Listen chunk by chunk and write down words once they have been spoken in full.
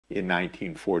in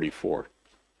 1944.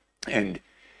 And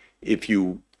if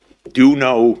you do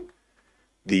know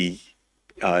the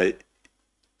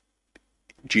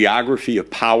geography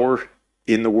of power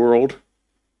in the world,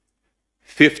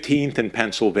 15th and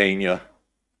Pennsylvania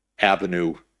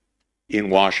Avenue in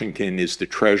Washington is the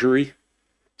Treasury,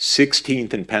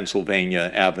 16th and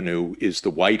Pennsylvania Avenue is the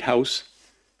White House,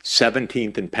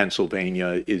 17th and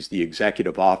Pennsylvania is the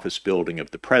Executive Office Building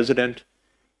of the President,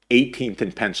 18th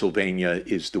in Pennsylvania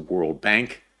is the World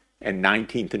Bank, and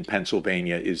 19th in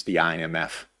Pennsylvania is the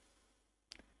IMF.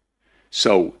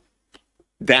 So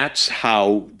that's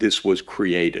how this was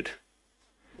created.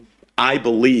 I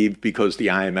believe, because the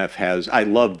IMF has, I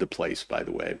love the place, by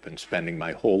the way. I've been spending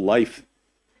my whole life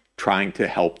trying to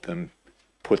help them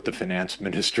put the finance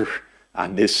minister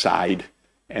on this side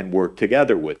and work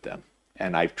together with them.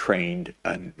 And I've trained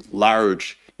a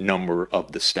large number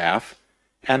of the staff,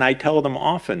 and I tell them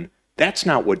often, that's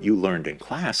not what you learned in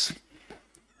class.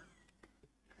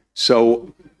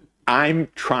 So I'm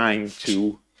trying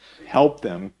to help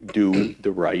them do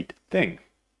the right thing.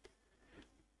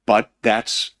 But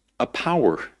that's a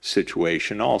power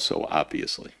situation also,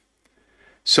 obviously.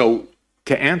 So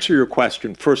to answer your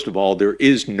question, first of all, there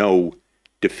is no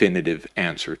definitive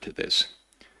answer to this.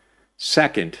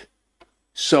 Second,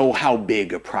 so how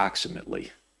big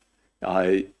approximately?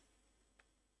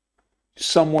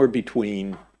 Somewhere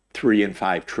between $3 and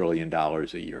 $5 trillion a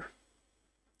year.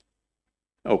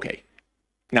 Okay,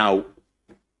 now,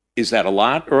 is that a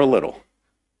lot or a little?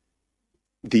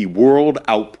 The world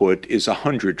output is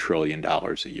 $100 trillion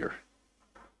a year.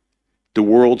 The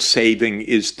world saving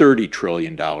is $30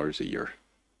 trillion a year.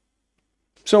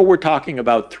 So we're talking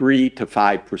about 3 to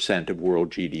 5% of world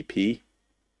GDP.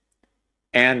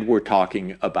 And we're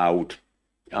talking about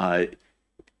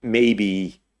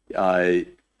maybe, 10%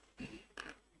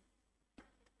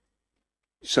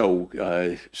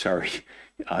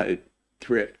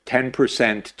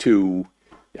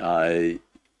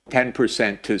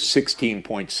 to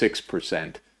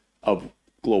 16.6% of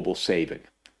global saving.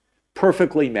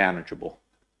 Perfectly manageable.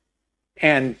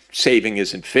 And saving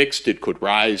isn't fixed, it could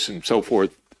rise and so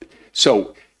forth.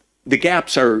 So the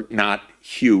gaps are not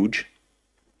huge.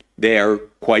 They're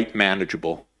quite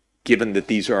manageable, given that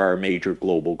these are our major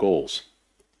global goals.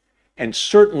 And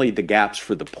certainly the gaps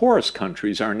for the poorest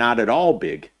countries are not at all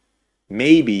big.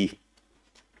 Maybe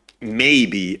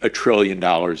 $1 trillion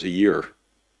a year.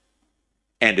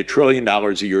 And $1 trillion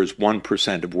a year is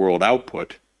 1% of world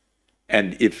output.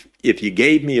 And if you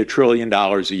gave me $1 trillion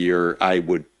a year, I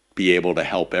would be able to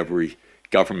help every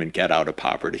government get out of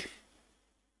poverty.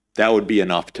 That would be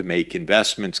enough to make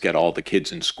investments, get all the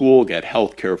kids in school, get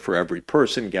health care for every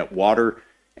person, get water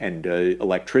and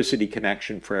electricity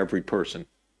connection for every person.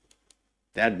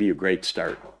 That'd be a great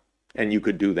start. And you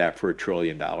could do that for $1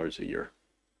 trillion a year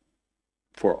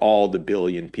for all the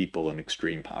billion people in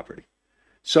extreme poverty.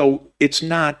 So it's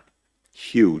not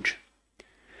huge.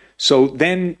 So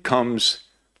then comes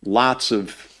lots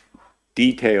of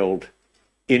detailed,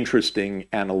 interesting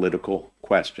analytical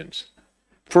questions.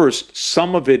 First,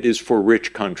 some of it is for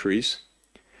rich countries,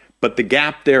 but the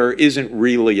gap there isn't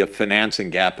really a financing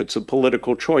gap, it's a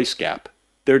political choice gap.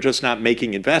 They're just not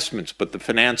making investments, but the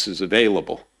finance is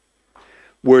available.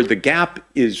 Where the gap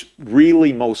is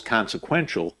really most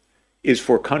consequential is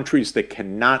for countries that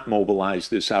cannot mobilize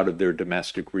this out of their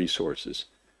domestic resources.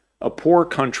 A poor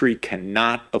country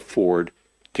cannot afford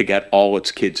to get all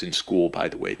its kids in school, by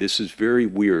the way. This is very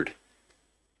weird,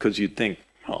 because you'd think,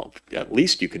 well, at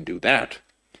least you can do that.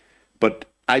 But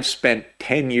I've spent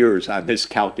 10 years on this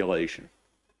calculation.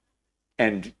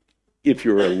 And if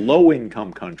you're a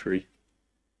low-income country,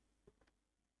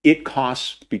 it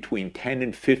costs between 10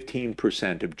 and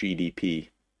 15% of GDP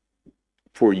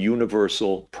for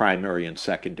universal primary and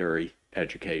secondary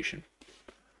education.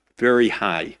 Very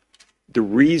high. The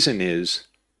reason is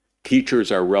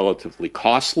teachers are relatively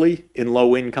costly in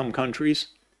low-income countries,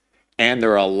 and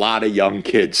there are a lot of young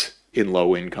kids in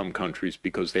low-income countries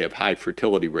because they have high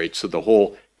fertility rates, so the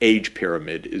whole age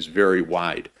pyramid is very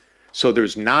wide. So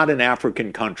there's not an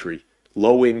African country,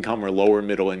 low-income or lower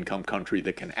middle-income country,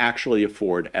 that can actually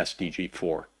afford SDG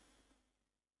 4.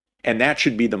 And that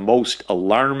should be the most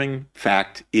alarming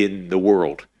fact in the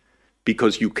world,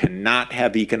 because you cannot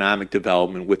have economic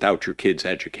development without your kids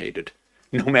educated.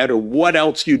 No matter what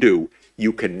else you do,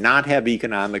 you cannot have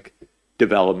economic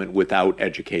development without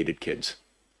educated kids.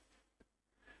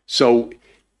 So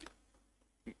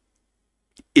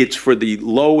it's for the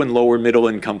low and lower middle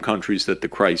income countries that the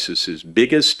crisis is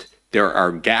biggest. There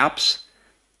are gaps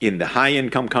in the high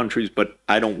income countries, but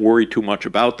I don't worry too much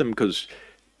about them because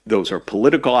those are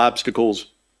political obstacles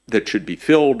that should be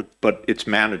filled, but it's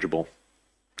manageable.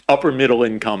 upper middle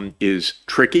income is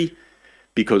tricky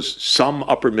because some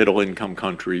upper middle income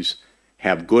countries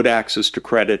have good access to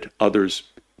credit, others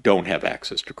don't have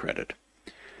access to credit.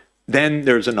 Then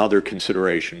there's another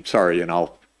consideration. Sorry, and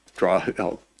I'll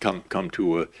come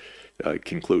to a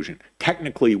conclusion.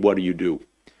 Technically, what do?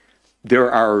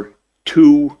 There are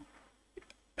two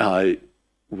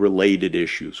related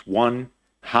issues. One,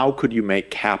 how could you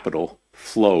make capital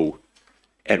flow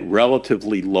at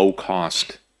relatively low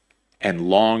cost and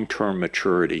long-term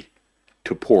maturity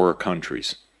to poorer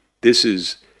countries? This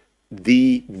is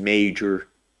the major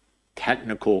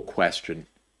technical question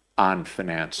on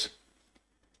finance.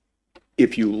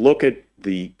 If you look at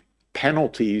the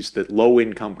penalties that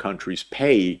low-income countries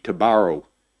pay to borrow,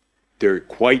 they're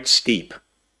quite steep.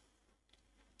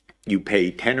 You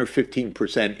pay 10 or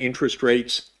 15% interest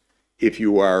rates if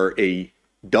you are a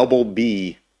double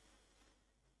B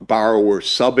borrower,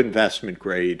 sub-investment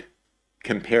grade,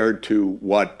 compared to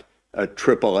what a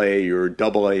triple A or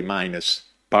double A minus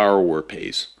borrower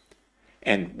pays.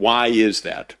 And why is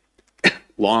that?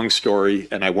 Long story,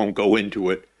 and I won't go into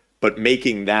it, but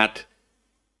making that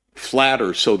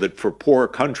flatter so that for poor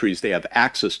countries they have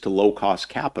access to low-cost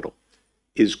capital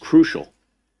is crucial.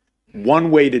 One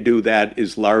way to do that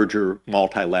is larger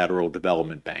multilateral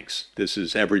development banks. This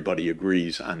is, everybody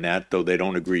agrees on that, though they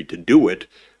don't agree to do it,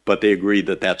 but they agree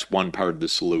that that's one part of the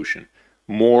solution.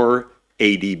 More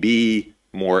ADB,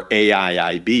 more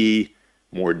AIIB,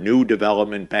 more new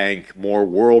development bank, more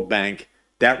World Bank.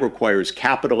 That requires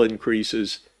capital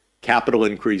increases. Capital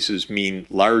increases mean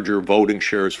larger voting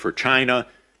shares for China.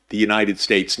 The United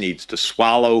States needs to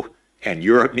swallow, and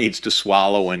Europe needs to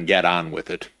swallow and get on with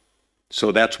it.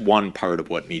 So that's one part of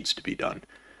what needs to be done.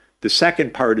 The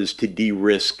second part is to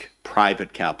de-risk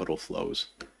private capital flows.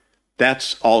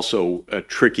 That's also a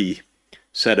tricky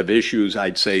set of issues.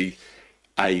 I'd say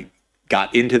I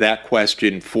got into that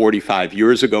question 45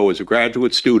 years ago as a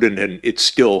graduate student, and it's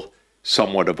still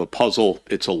somewhat of a puzzle.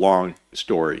 It's a long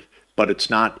story, but it's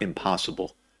not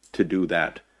impossible to do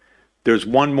that. There's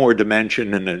one more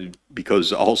dimension, and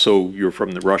because also you're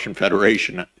from the Russian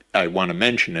Federation, I want to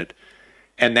mention it,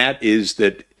 and that is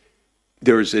that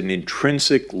there's an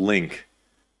intrinsic link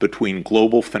between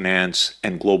global finance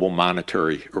and global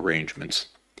monetary arrangements.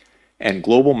 And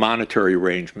global monetary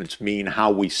arrangements mean how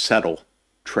we settle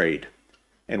trade.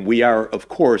 And we are, of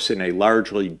course, in a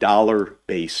largely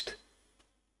dollar-based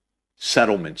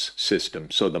settlements system.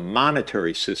 So the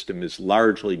monetary system is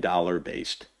largely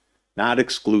dollar-based, not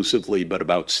exclusively, but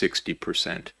about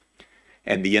 60%.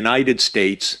 And the United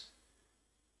States,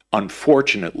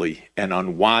 unfortunately and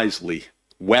unwisely,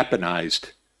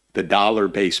 weaponized the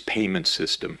dollar-based payment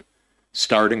system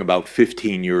starting about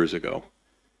 15 years ago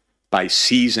by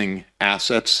seizing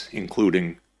assets,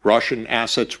 including Russian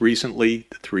assets recently,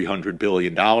 the $300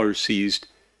 billion seized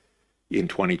in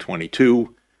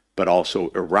 2022, but also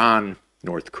Iran,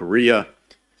 North Korea,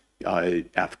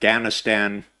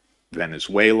 Afghanistan,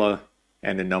 Venezuela,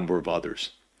 and a number of others.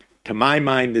 To my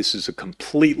mind, this is a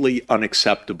completely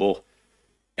unacceptable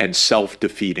and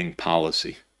self-defeating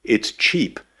policy. It's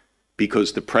cheap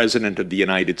because the President of the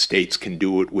United States can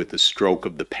do it with a stroke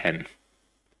of the pen.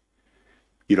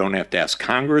 You don't have to ask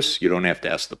Congress, you don't have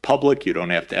to ask the public, you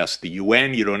don't have to ask the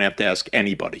UN, you don't have to ask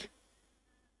anybody.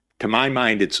 To my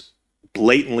mind, it's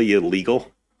blatantly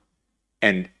illegal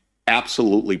and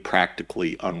absolutely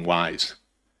practically unwise.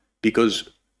 Because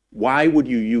why would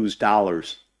you use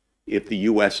dollars if the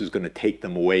US is going to take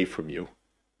them away from you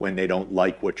when they don't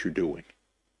like what you're doing?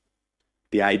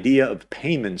 The idea of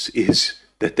payments is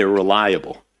that they're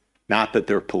reliable, not that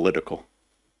they're political.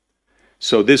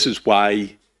 So this is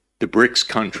why the BRICS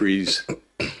countries,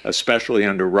 especially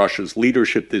under Russia's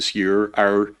leadership this year,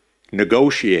 are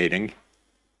negotiating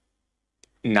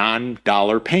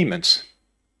non-dollar payments.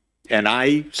 And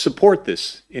I support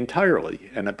this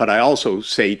entirely. But I also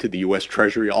say to the US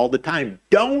Treasury all the time,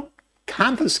 don't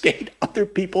confiscate other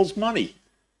people's money.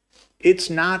 It's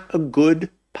not a good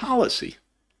policy.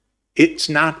 It's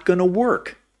not going to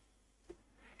work.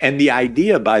 And the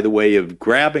idea, by the way, of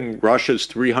grabbing Russia's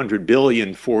 $300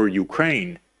 billion for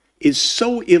Ukraine is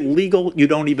so illegal you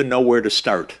don't even know where to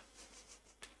start.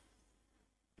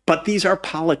 But these are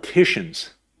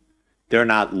politicians. They're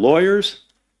not lawyers.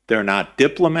 They're not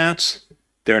diplomats.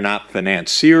 They're not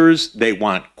financiers. They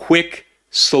want quick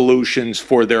solutions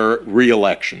for their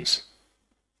re-elections.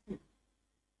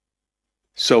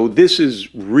 So this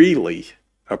is really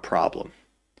a problem.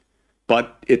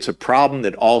 But it's a problem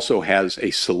that also has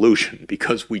a solution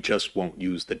because we just won't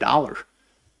use the dollar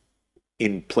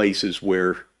in places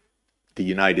where the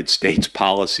United States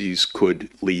policies could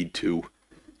lead to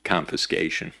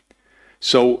confiscation.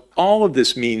 So all of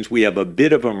this means we have a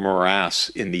bit of a morass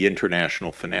in the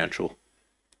international financial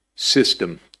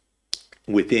system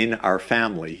within our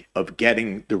family of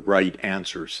getting the right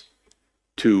answers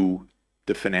to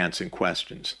the financing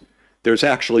questions. There's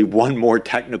actually one more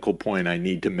technical point I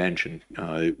need to mention,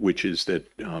 which is that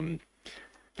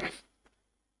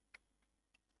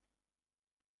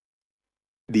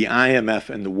the IMF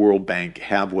and the World Bank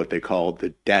have what they call the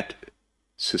Debt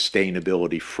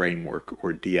Sustainability Framework,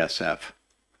 or DSF.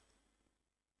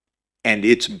 And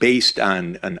it's based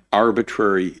on an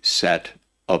arbitrary set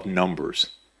of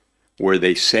numbers where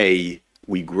they say,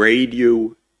 we grade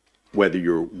you whether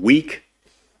you're weak,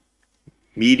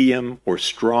 medium, or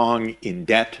strong in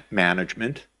debt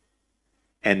management.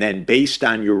 And then based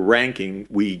on your ranking,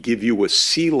 we give you a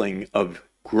ceiling of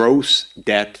gross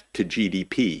debt to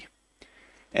GDP.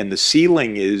 And the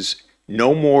ceiling is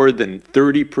no more than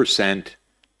 30%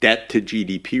 debt to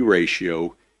GDP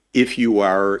ratio if you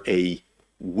are a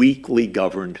weakly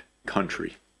governed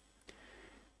country.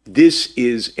 This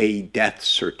is a death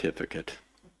certificate.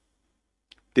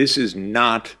 This is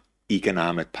not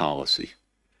economic policy.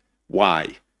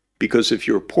 Why? Because if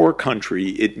you're a poor country,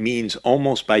 it means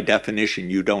almost by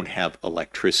definition you don't have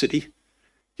electricity,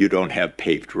 you don't have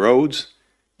paved roads,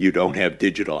 you don't have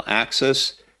digital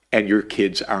access, and your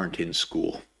kids aren't in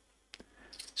school.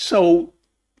 So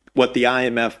what the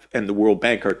IMF and the World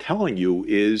Bank are telling you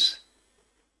is,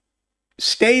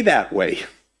 stay that way.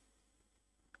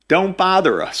 Don't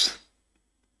bother us.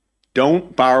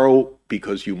 Don't borrow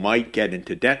because you might get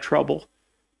into debt trouble.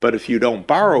 But if you don't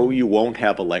borrow, you won't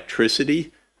have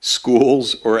electricity,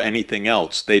 schools, or anything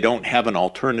else. They don't have an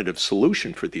alternative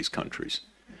solution for these countries.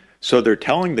 So they're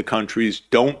telling the countries,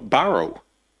 don't borrow.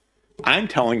 I'm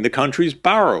telling the countries,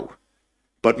 borrow.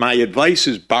 But my advice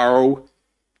is borrow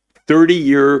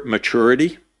 30-year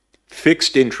maturity,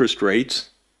 fixed interest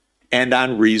rates, and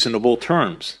on reasonable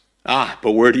terms.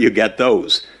 But where do you get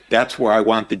those? That's where I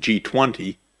want the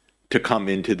G20 to come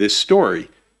into this story,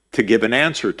 to give an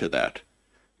answer to that.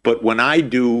 But when I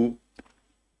do,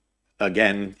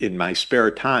 again, in my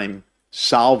spare time,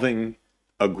 solving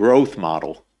a growth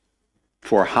model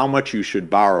for how much you should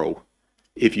borrow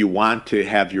if you want to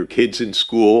have your kids in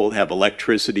school, have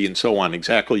electricity, and so on,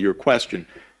 exactly your question,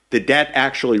 the debt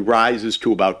actually rises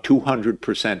to about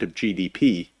 200% of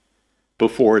GDP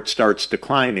before it starts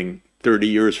declining 30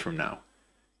 years from now.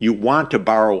 You want to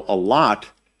borrow a lot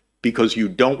because you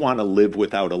don't want to live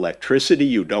without electricity,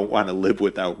 you don't want to live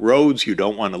without roads, you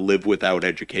don't want to live without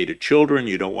educated children,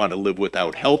 you don't want to live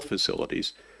without health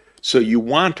facilities. So you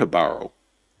want to borrow,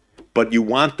 but you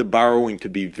want the borrowing to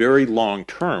be very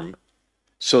long-term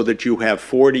so that you have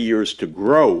 40 years to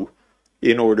grow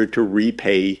in order to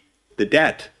repay the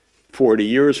debt 40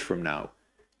 years from now.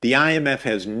 The IMF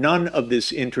has none of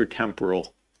this intertemporal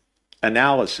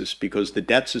analysis because the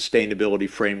debt sustainability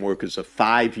framework is a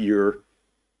 5-year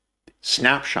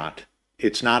snapshot.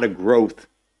 It's not a growth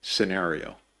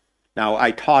scenario. Now,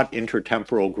 I taught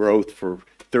intertemporal growth for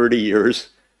 30 years,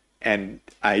 and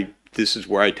this is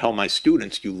where I tell my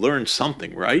students, you learn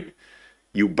something, right?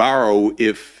 You borrow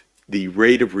if the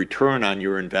rate of return on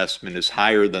your investment is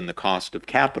higher than the cost of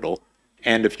capital,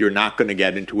 and if you're not going to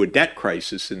get into a debt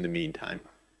crisis in the meantime.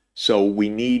 So we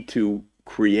need to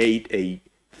create a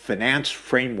finance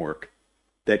framework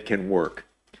that can work.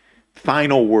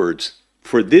 Final words.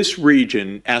 For this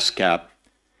region, SCAP,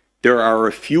 there are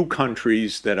a few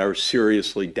countries that are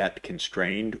seriously debt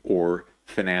constrained or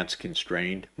finance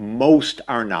constrained. Most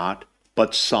are not,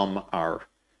 but some are.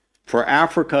 For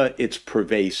Africa, it's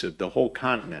pervasive. The whole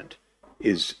continent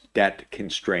is debt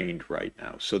constrained right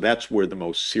now. So that's where the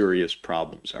most serious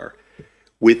problems are.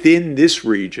 Within this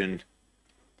region,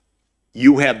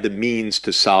 you have the means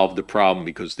to solve the problem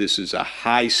because this is a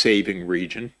high saving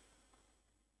region.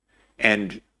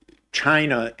 And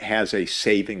China has a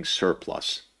saving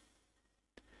surplus.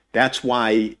 That's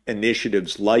why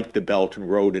initiatives like the Belt and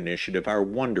Road Initiative are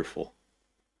wonderful.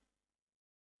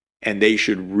 And they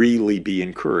should really be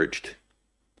encouraged.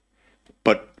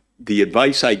 But the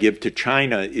advice I give to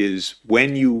China is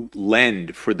when you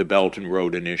lend for the Belt and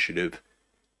Road Initiative,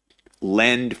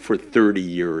 lend for 30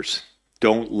 years.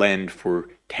 Don't lend for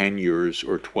 10 years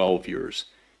or 12 years.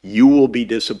 You will be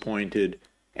disappointed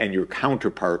and your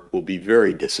counterpart will be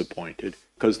very disappointed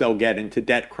because they'll get into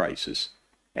debt crisis.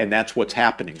 And that's what's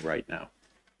happening right now.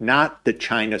 Not that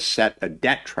China set a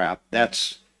debt trap,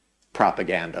 that's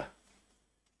propaganda.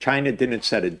 China didn't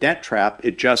set a debt trap,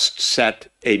 it just set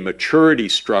a maturity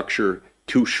structure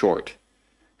too short.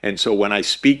 And so when I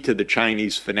speak to the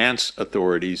Chinese finance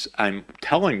authorities, I'm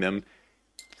telling them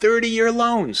 30-year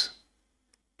loans.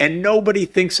 And nobody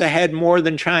thinks ahead more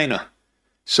than China.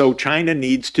 So China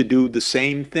needs to do the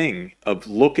same thing of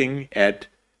looking at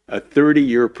a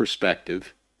 30-year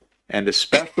perspective, and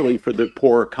especially for the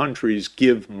poorer countries,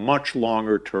 give much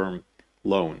longer term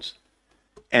loans.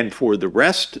 And for the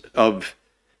rest of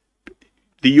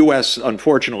the U.S.,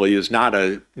 unfortunately, is not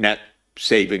a net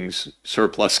savings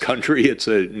surplus country. It's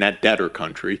a net debtor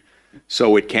country.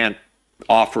 So it can't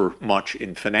offer much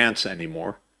in finance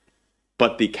anymore.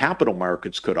 But the capital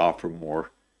markets could offer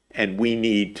more, and we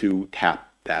need to tap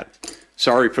that.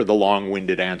 Sorry for the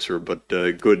long-winded answer, but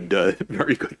good,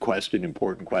 very good question,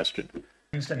 important question.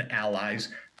 And allies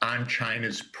on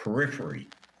China's periphery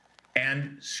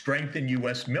and strengthen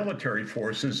U.S. military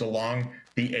forces along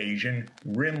the Asian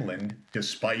rimland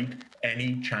despite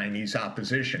any Chinese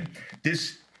opposition.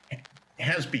 This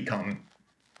has become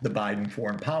the Biden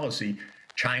foreign policy.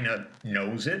 China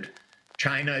knows it.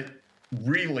 China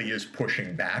really is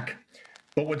pushing back.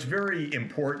 But what's very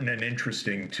important and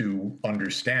interesting to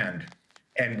understand,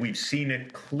 and we've seen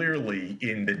it clearly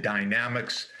in the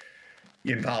dynamics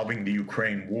involving the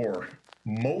Ukraine war,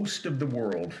 most of the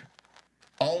world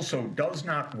also does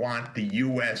not want the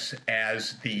U.S.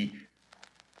 as the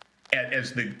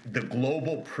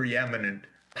global preeminent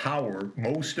power.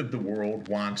 Most of the world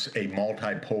wants a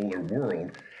multipolar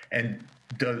world and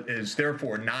is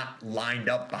therefore not lined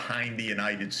up behind the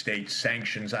United States,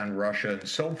 sanctions on Russia and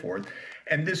so forth.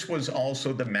 And this was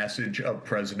also the message of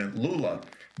President Lula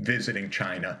visiting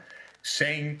China,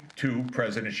 saying to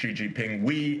President Xi Jinping,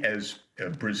 we as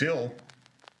Brazil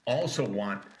also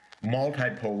want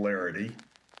multipolarity,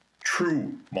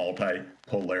 true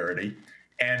multipolarity,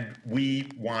 and we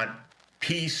want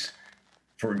peace,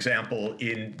 for example,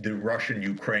 in the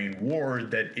Russian-Ukraine war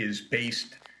that is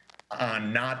based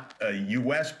on not a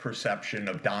U.S. perception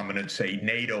of dominance, say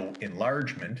NATO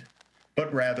enlargement,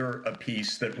 but rather a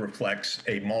peace that reflects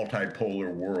a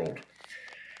multipolar world.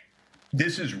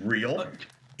 This is real.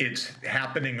 It's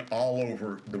happening all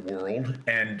over the world.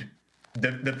 And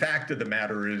the fact of the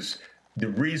matter is, the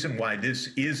reason why this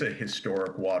is a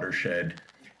historic watershed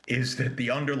is that the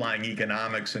underlying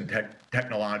economics and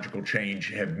technological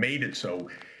change have made it so.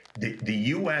 The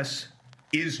U.S.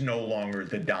 is no longer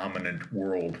the dominant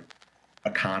world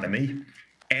economy,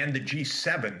 and the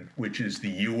G7, which is the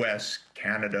U.S.,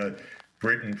 Canada,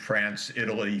 Britain, France,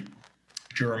 Italy,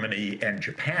 Germany, and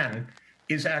Japan,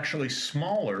 is actually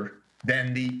smaller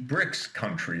than the BRICS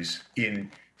countries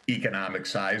in economic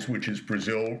size, which is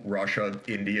Brazil, Russia,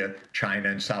 India, China,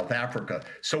 and South Africa.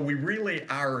 So we really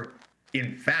are,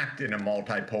 in fact, in a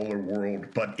multipolar world,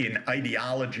 but in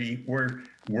ideology, we're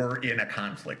in a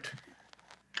conflict.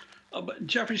 But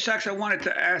Jeffrey Sachs, I wanted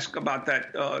to ask about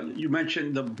that. You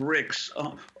mentioned the BRICS.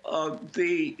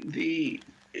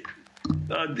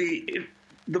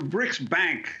 The BRICS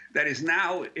Bank that is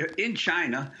now in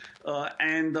China,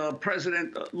 and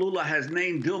President Lula has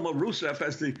named Dilma Rousseff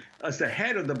as the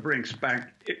head of the BRICS Bank.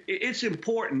 Its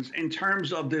importance in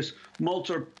terms of this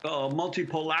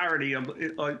multipolarity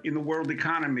in the world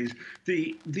economies,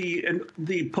 the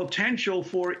potential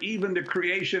for even the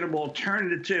creation of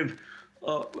alternative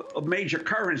major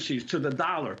currencies to the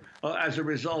dollar as a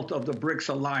result of the BRICS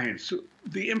alliance,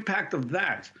 the impact of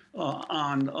that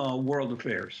on world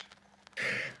affairs.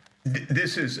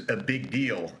 This is a big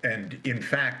deal. And in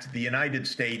fact, the United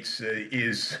States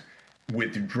is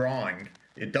withdrawing.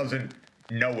 It doesn't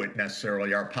know it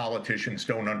necessarily. Our politicians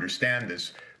don't understand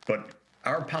this, but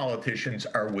our politicians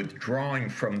are withdrawing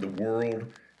from the world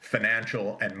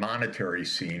financial and monetary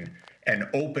scene and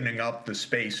opening up the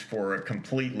space for a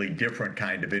completely different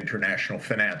kind of international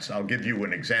finance. I'll give you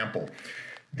an example.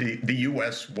 The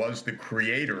U.S. was the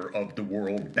creator of the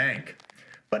World Bank,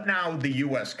 but now the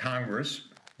U.S. Congress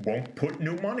won't put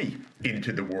new money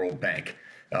into the World Bank.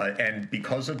 And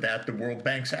because of that, the World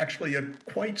Bank's actually a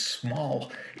quite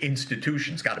small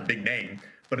institution. It's got a big name,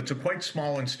 but it's a quite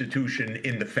small institution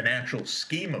in the financial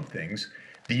scheme of things.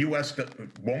 The U.S.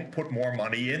 won't put more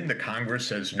money in. The Congress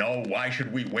says, no, why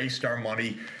should we waste our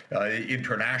money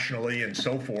internationally and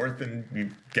so forth? And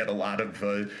you get a lot of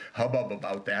hubbub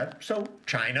about that. So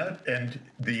China and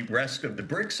the rest of the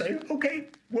BRICS say, OK,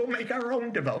 we'll make our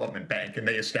own development bank. And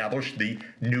they established the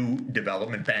new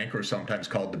development bank, or sometimes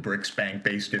called the BRICS Bank,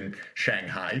 based in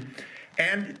Shanghai.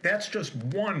 And that's just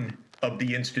one of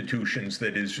the institutions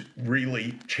that is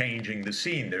really changing the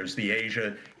scene. There's the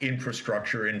Asia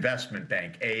Infrastructure Investment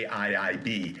Bank,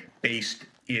 AIIB, based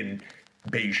in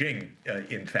Beijing,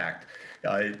 in fact.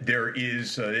 There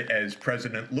is, as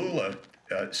President Lula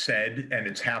said, and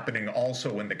it's happening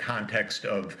also in the context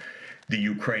of the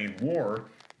Ukraine war,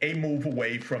 a move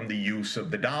away from the use of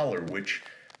the dollar, which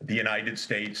the United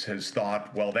States has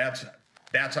thought, well, that's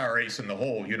that's our ace in the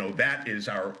hole. You know, that is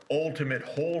our ultimate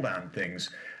hold on things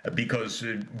because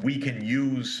we can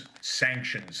use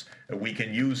sanctions, we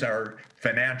can use our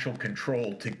financial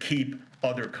control to keep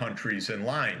other countries in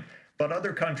line. But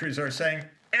other countries are saying,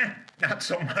 not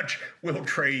so much. We'll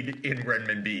trade in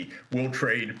renminbi. We'll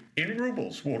trade in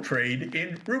rubles. We'll trade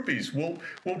in rupees. We'll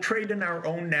trade in our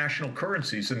own national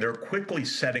currencies. And they're quickly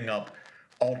setting up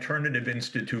alternative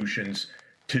institutions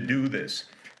to do this.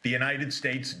 The United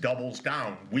States doubles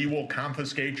down. We will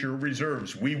confiscate your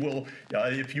reserves. We will,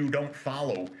 if you don't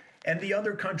follow. And the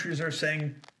other countries are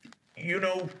saying, you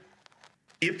know,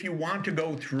 if you want to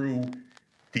go through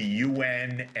the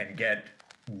UN and get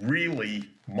really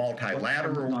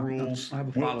multilateral rules,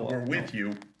 we're with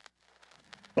you.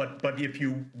 But if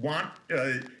you want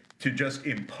to just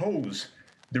impose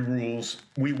the rules,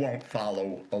 we won't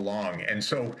follow along. And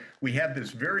so we have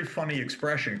this very funny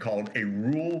expression called a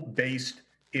rule-based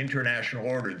international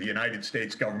order. The United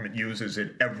States government uses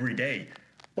it every day.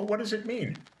 But what does it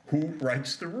mean? Who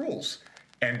writes the rules?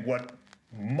 And what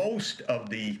most of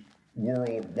the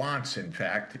world wants, in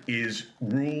fact, is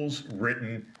rules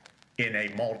written in a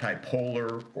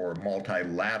multipolar or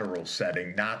multilateral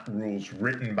setting, not rules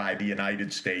written by the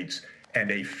United States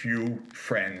and a few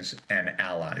friends and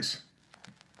allies.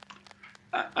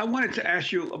 I wanted to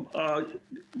ask you,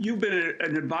 you've been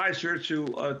an advisor to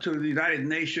the United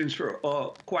Nations for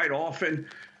quite often.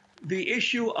 The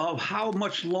issue of how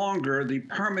much longer the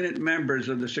permanent members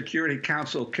of the Security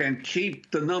Council can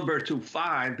keep the number to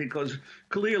 5, because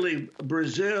clearly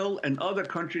Brazil and other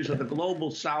countries of the global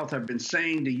south have been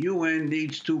saying the UN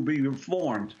needs to be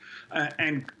reformed.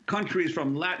 And countries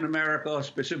from Latin America,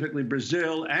 specifically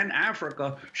Brazil and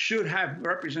Africa, should have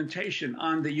representation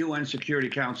on the UN Security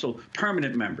Council,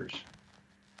 permanent members.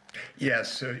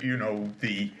 Yes, you know,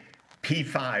 the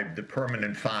P5, the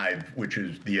permanent 5, which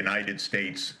is the United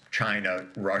States, China,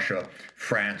 Russia,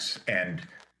 France, and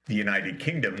the United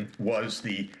Kingdom, was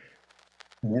the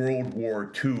World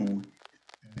War II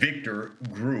victor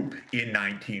group in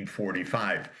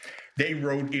 1945. They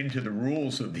wrote into the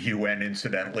rules of the UN,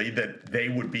 incidentally, that they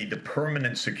would be the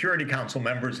permanent Security Council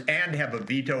members and have a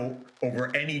veto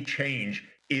over any change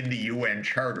in the UN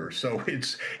Charter. So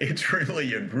it's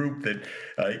really a group that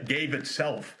gave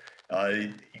itself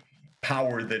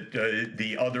power that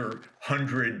the other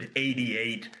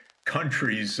 188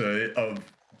 countries of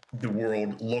the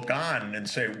world look on and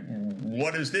say,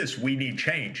 what is this? We need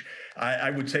change.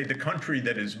 I would say the country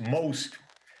that is most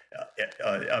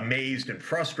amazed and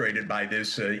frustrated by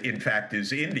this, in fact,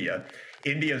 is India.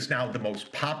 India is now the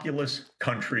most populous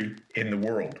country in the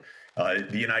world.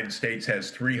 The United States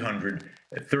has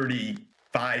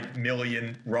 335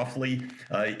 million, roughly,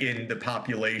 in the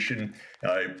population.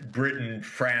 Britain,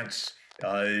 France,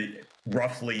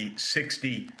 roughly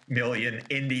 60 million.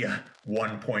 India,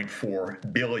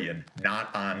 1.4 billion,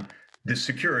 not on the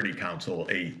Security Council,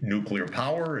 a nuclear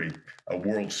power, a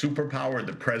world superpower,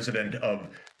 the president of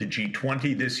the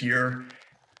G20 this year,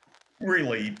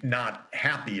 really not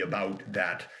happy about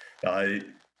that.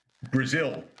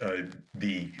 Brazil,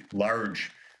 the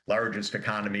largest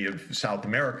economy of South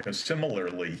America,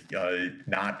 similarly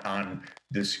not on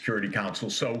the Security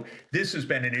Council. So this has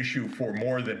been an issue for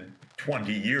more than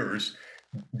 20 years.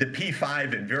 The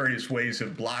P5 in various ways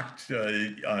have blocked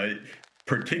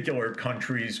particular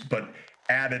countries, but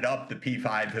added up, the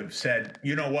P5 have said,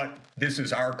 you know what, this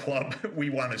is our club. We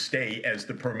want to stay as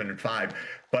the permanent 5.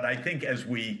 But I think as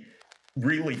we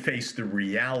really face the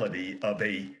reality of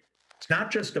it's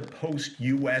not just a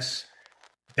post-US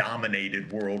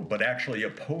dominated world, but actually a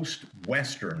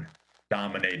post-Western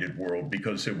dominated world,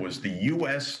 because it was the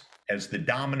US as the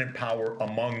dominant power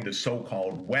among the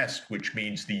so-called West, which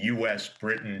means the US,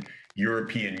 Britain,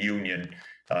 European Union,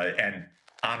 and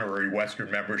honorary Western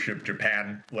membership,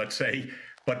 Japan, let's say.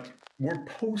 But we're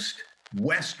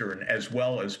post-Western as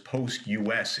well as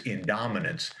post-US in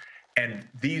dominance. And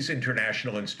these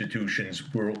international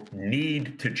institutions will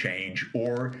need to change,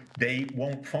 or they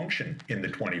won't function in the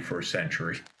 21st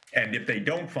century. And if they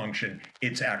don't function,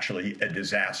 it's actually a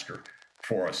disaster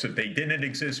for us. If they didn't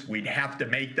exist, we'd have to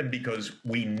make them because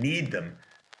we need them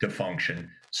to function.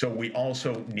 So we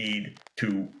also need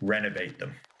to renovate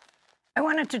them. I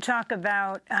wanted to talk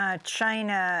about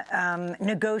China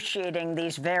negotiating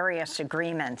these various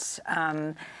agreements.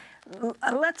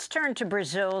 Let's turn to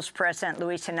Brazil's President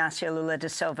Luiz Inácio Lula da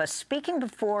Silva, speaking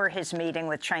before his meeting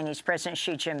with Chinese President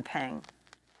Xi Jinping.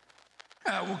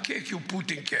 What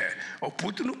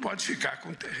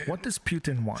does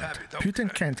Putin want?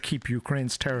 Putin can't keep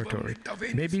Ukraine's territory.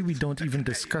 Maybe we don't even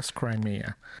discuss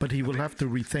Crimea, but he will have to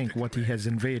rethink what he has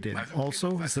invaded.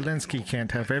 Also, Zelensky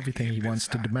can't have everything he wants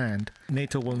to demand.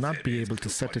 NATO will not be able to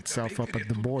set itself up at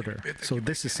the border, so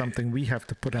this is something we have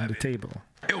to put on the table.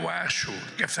 Eu acho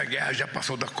que essa guerra já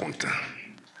passou da conta.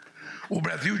 O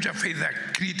Brasil já fez a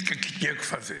crítica que tinha que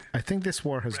fazer. I think this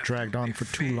war has dragged on for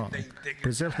too long.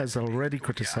 Brazil has already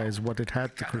criticized what it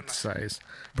had to criticize.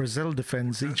 Brazil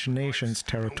defends each nation's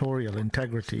territorial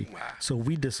integrity, so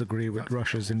we disagree with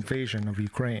Russia's invasion of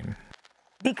Ukraine.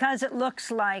 Because it looks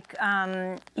like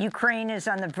Ukraine is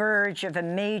on the verge of a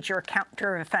major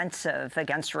counteroffensive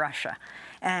against Russia.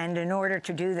 And in order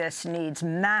to do this, needs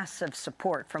massive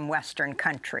support from Western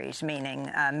countries,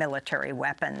 meaning military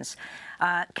weapons.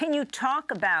 Can you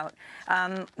talk about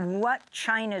what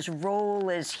China's role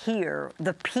is here,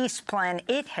 the peace plan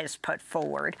it has put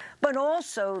forward, but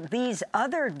also these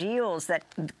other deals that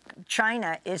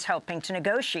China is helping to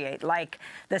negotiate, like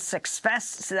the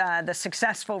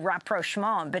successful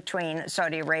rapprochement between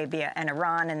Saudi Arabia and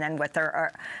Iran, and then what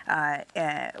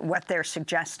they're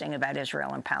suggesting about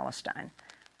Israel and Palestine?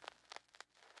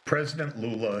 President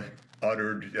Lula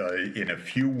uttered in a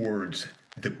few words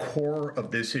the core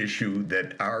of this issue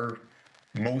that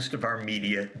most of our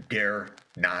media dare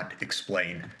not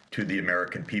explain to the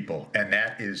American people, and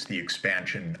that is the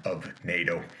expansion of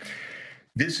NATO.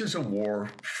 This is a war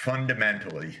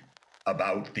fundamentally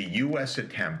about the U.S.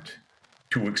 attempt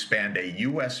to expand a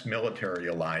U.S. military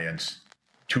alliance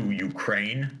to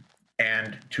Ukraine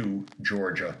and to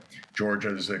Georgia.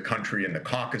 Georgia is a country in the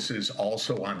Caucasus,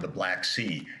 also on the Black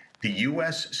Sea. The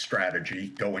U.S. strategy,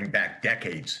 going back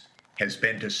decades, has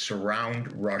been to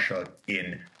surround Russia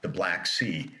in the Black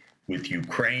Sea, with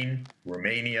Ukraine,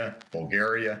 Romania,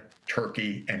 Bulgaria,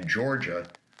 Turkey, and Georgia,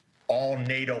 all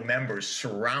NATO members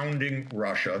surrounding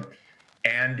Russia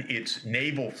and its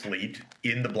naval fleet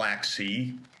in the Black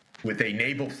Sea, with a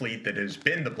naval fleet that has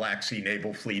been the Black Sea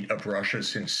naval fleet of Russia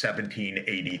since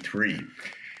 1783.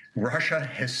 Russia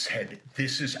has said,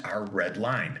 this is our red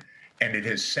line, and it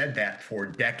has said that for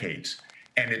decades.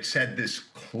 And it said this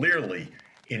clearly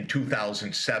in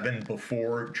 2007,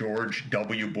 before George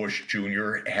W. Bush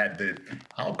Jr. had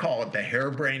I'll call it the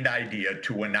harebrained idea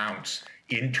to announce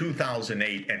in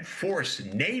 2008 and force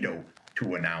NATO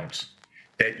to announce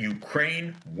that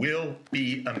Ukraine will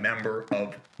be a member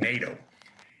of NATO.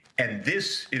 And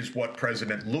this is what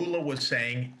President Lula was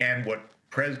saying and what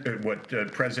President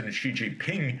Xi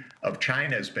Jinping of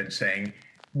China has been saying.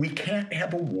 We can't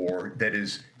have a war that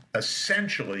is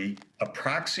essentially a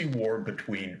proxy war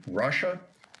between Russia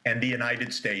and the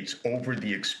United States over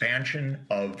the expansion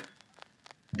of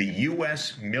the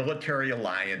U.S. military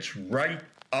alliance right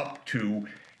up to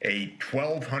a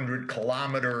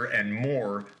 1,200-kilometer and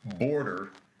more border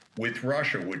with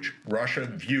Russia, which Russia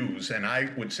views, and I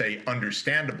would say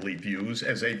understandably views,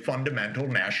 as a fundamental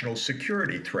national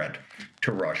security threat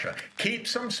to Russia. Keep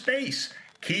some space,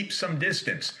 keep some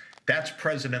distance. That's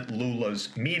President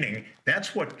Lula's meaning.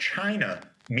 That's what China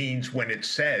means when it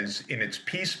says in its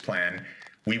peace plan,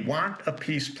 we want a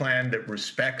peace plan that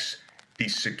respects the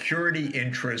security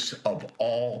interests of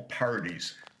all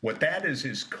parties. What that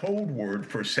is code word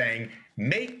for saying,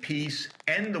 make peace,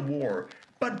 end the war,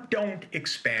 but don't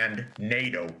expand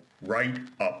NATO right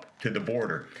up to the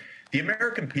border. The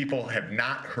American people have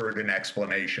not heard an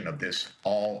explanation of this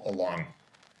all along.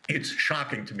 It's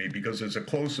shocking to me because as a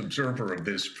close observer of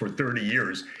this for 30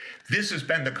 years, this has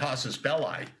been the casus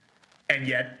belli. And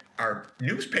yet our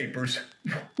newspapers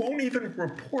won't even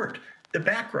report the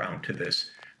background to this.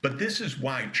 But this is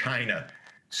why China,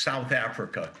 South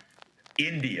Africa,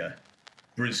 India,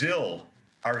 Brazil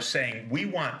are saying we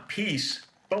want peace,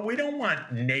 but we don't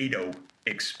want NATO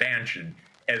expansion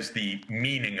as the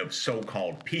meaning of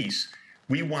so-called peace.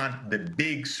 We want the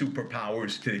big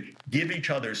superpowers to give each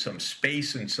other some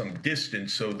space and some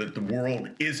distance so that the world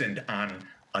isn't on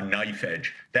a knife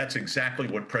edge. That's exactly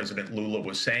what President Lula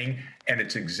was saying, and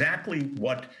it's exactly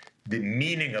what the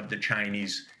meaning of the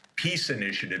Chinese peace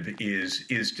initiative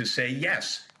is to say,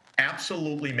 yes,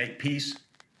 absolutely make peace,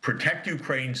 protect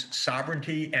Ukraine's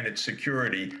sovereignty and its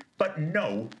security, but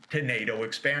no to NATO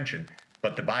expansion.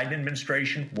 But the Biden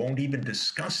administration won't even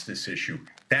discuss this issue.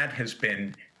 That has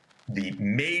been the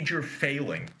major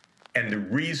failing and the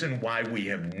reason why we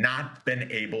have not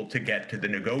been able to get to the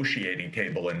negotiating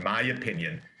table, in my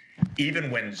opinion.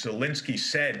 Even when Zelensky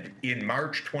said in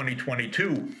March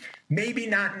 2022, maybe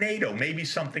not NATO, maybe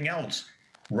something else,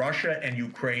 Russia and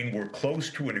Ukraine were close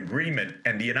to an agreement,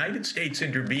 and the United States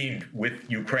intervened with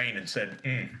Ukraine and said,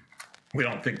 we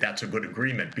don't think that's a good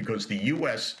agreement, because the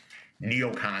U.S.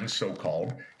 neocons,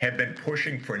 so-called, have been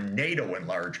pushing for NATO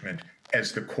enlargement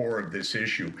as the core of this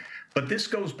issue. But this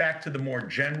goes back to the more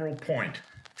general point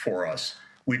for us,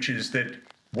 which is that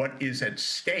what is at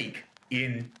stake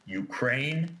in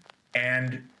Ukraine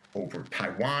and over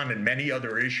Taiwan and many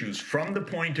other issues from the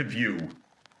point of view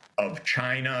of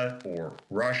China or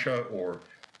Russia or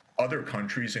other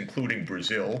countries, including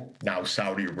Brazil, now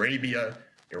Saudi Arabia,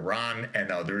 Iran,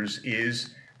 and others,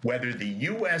 is whether the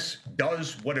U.S.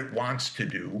 does what it wants to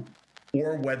do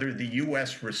or whether the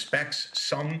U.S. respects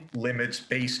some limits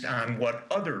based on what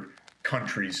other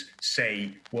countries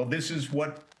say, well, this is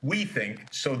what we think,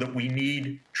 so that we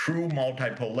need true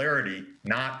multipolarity,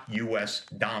 not U.S.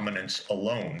 dominance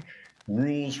alone.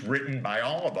 Rules written by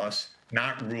all of us,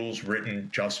 not rules written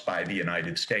just by the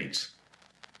United States.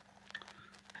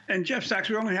 And Jeff Sachs,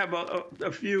 we only have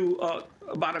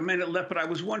about a minute left, but I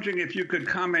was wondering if you could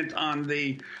comment on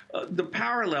the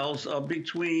parallels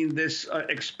between this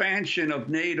expansion of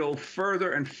NATO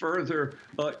further and further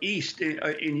east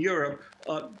in Europe.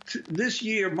 This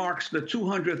year marks the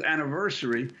 200th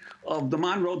anniversary of the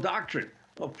Monroe Doctrine,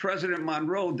 of President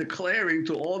Monroe declaring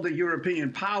to all the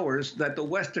European powers that the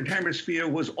Western Hemisphere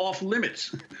was off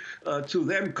limits to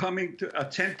them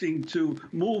attempting to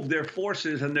move their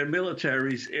forces and their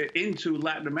militaries into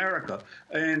Latin America.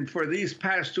 And for these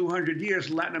past 200 years,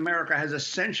 Latin America has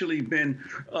essentially been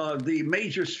the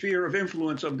major sphere of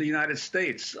influence of the United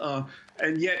States.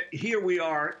 And yet here we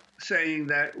are saying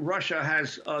that Russia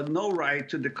has no right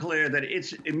to declare that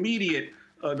its immediate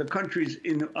the countries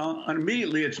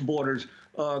immediately its borders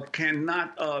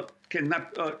cannot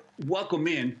welcome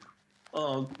in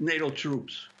NATO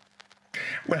troops.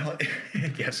 Well,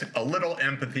 yes, a little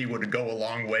empathy would go a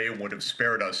long way and would have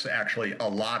spared us actually a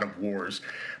lot of wars.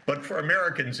 But for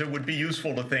Americans, it would be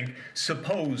useful to think,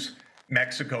 suppose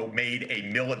Mexico made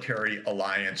a military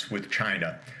alliance with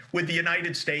China. Would the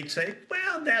United States say,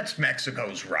 well, that's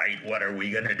Mexico's right, what are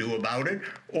we going to do about it?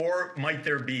 Or might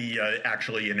there be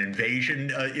actually an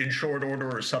invasion in short order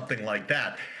or something like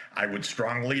that? I would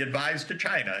strongly advise to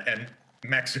China and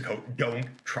Mexico, don't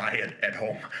try it at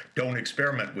home. Don't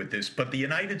experiment with this. But the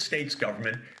United States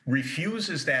government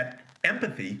refuses that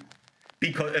empathy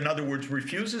because, in other words,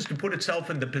 refuses to put itself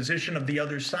in the position of the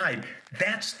other side.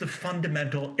 That's the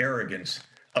fundamental arrogance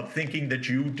of thinking that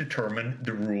you determine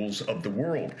the rules of the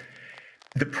world.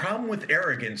 The problem with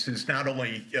arrogance is not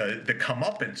only the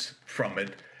comeuppance from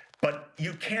it, but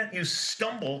you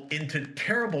stumble into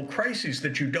terrible crises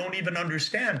that you don't even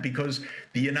understand because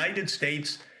the United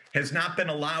States has not been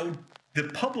allowed, the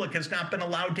public has not been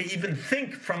allowed to even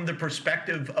think from the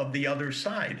perspective of the other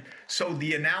side. So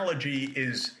the analogy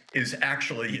is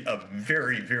actually a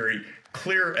very, very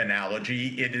clear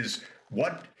analogy. It is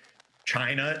what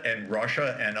China and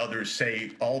Russia and others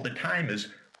say all the time is,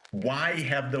 why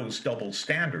have those double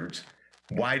standards?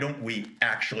 Why don't we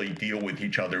actually deal with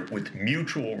each other with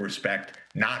mutual respect,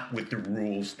 not with the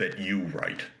rules that you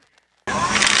write?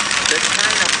 That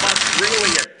China must really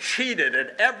have cheated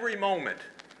at every moment.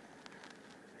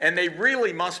 And they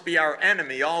really must be our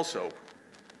enemy also.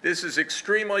 This is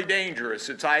extremely dangerous.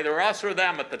 It's either us or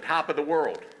them at the top of the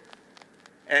world.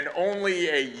 And only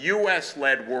a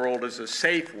US-led world is a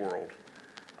safe world.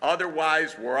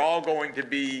 Otherwise, we're all going to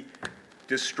be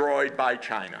destroyed by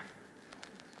China.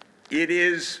 It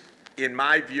is, in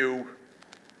my view,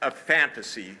 a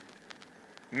fantasy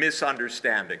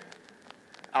misunderstanding.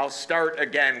 I'll start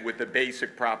again with the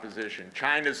basic proposition.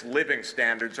 China's living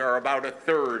standards are about a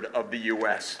third of the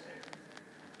US.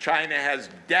 China has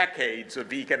decades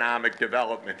of economic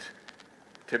development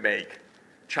to make.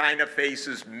 China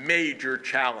faces major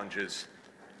challenges.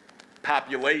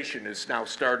 Population is now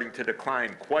starting to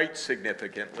decline quite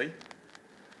significantly.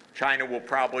 China will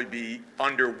probably be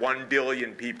under 1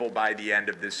 billion people by the end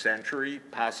of this century,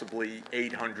 possibly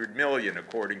 800 million,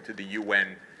 according to the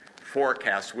UN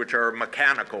forecasts, which are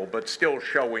mechanical, but still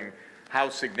showing how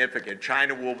significant.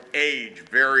 China will age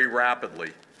very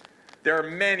rapidly. There are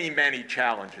many, many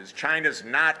challenges. China's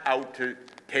not out to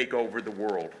take over the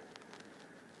world.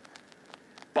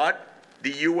 But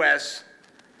the U.S.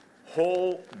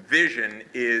 whole vision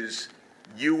is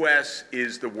U.S.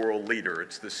 is the world leader.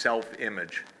 It's the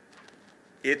self-image.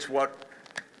 It's what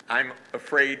I'm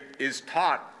afraid is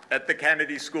taught at the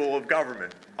Kennedy School of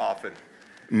Government often.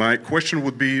 My question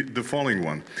would be the following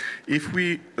one. If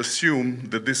we assume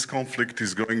that this conflict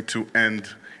is going to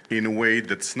end in a way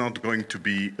that's not going to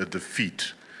be a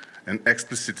defeat, an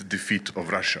explicit defeat of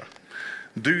Russia,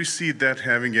 do you see that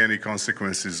having any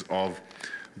consequences of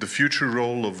the future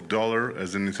role of dollar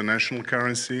as an international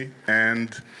currency?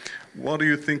 And what do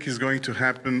you think is going to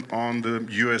happen on the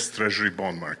U.S. Treasury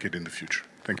bond market in the future?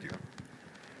 Thank you.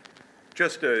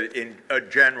 Just in a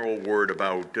general word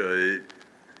about the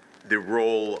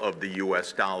role of the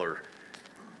U.S. dollar.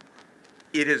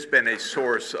 It has been a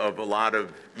source of a lot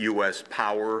of U.S.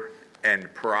 power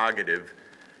and prerogative,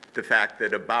 the fact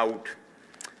that about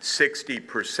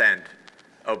 60%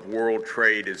 of world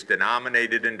trade is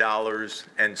denominated in dollars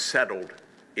and settled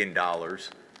in dollars.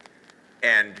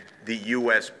 And the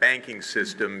U.S. banking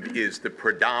system is the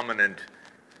predominant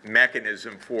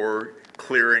mechanism for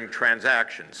clearing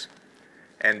transactions.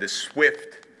 And the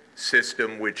SWIFT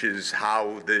system, which is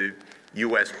how the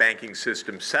U.S. banking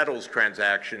system settles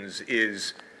transactions,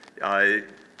 is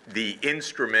the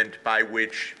instrument by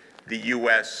which the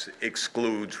U.S.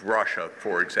 excludes Russia,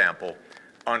 for example,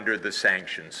 under the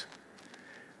sanctions.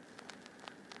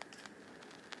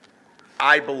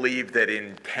 I believe that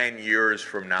in 10 years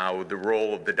from now, the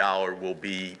role of the dollar will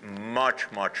be much,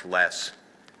 much less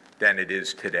than it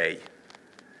is today.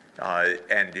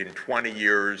 And in 20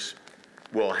 years,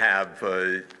 we'll have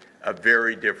a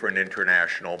very different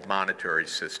international monetary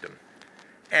system.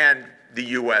 And the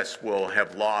U.S. will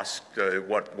have lost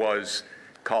what was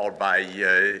called by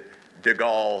de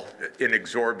Gaulle an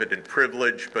exorbitant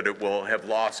privilege, but it will have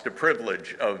lost the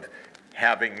privilege of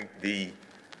having the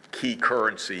key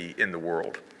currency in the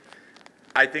world.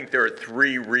 I think there are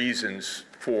three reasons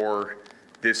for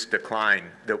this decline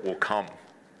that will come,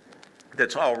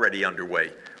 that's already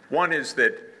underway. One is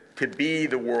that to be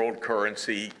the world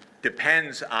currency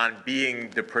depends on being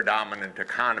the predominant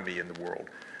economy in the world.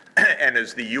 And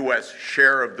as the U.S.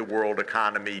 share of the world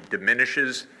economy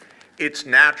diminishes, it's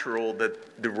natural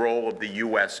that the role of the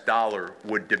U.S. dollar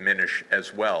would diminish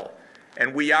as well.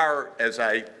 And we are, as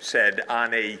I said,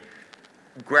 on a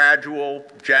gradual,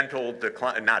 gentle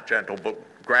decline, not gentle, but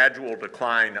gradual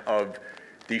decline of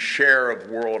the share of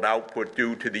world output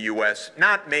due to the U.S.,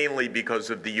 not mainly because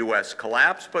of the U.S.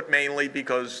 collapse, but mainly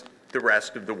because the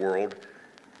rest of the world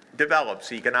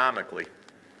develops economically,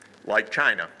 like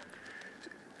China.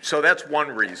 So that's one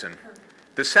reason.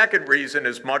 The second reason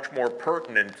is much more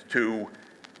pertinent to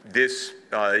this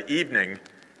evening,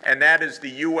 and that is the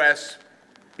U.S.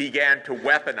 began to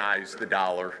weaponize the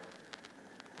dollar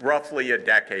roughly a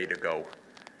decade ago.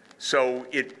 So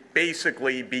it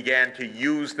basically began to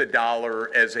use the dollar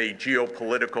as a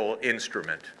geopolitical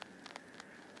instrument.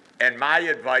 And my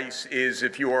advice is,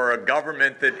 if you are a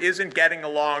government that isn't getting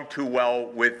along too well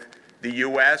with the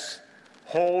U.S.,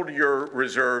 hold your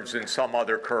reserves in some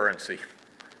other currency.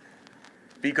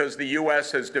 Because the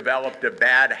U.S. has developed a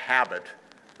bad habit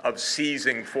of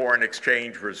seizing foreign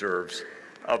exchange reserves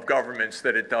of governments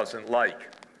that it doesn't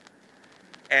like.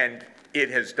 And it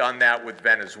has done that with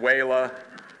Venezuela,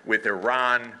 with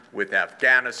Iran, with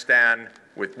Afghanistan,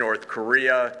 with North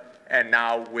Korea, and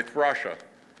now with Russia.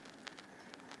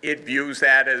 It views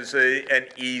that as an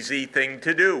easy thing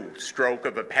to do. Stroke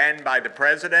of a pen by the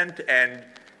president, and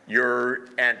your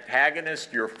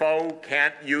antagonist, your foe,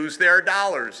 can't use their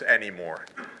dollars anymore.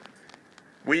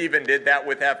 We even did that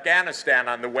with Afghanistan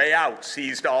on the way out,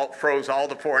 froze all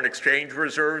the foreign exchange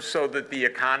reserves so that the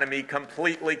economy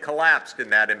completely collapsed in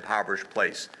that impoverished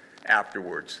place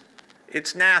afterwards.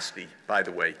 It's nasty, by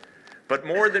the way. But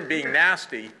more than being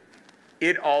nasty,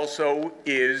 it also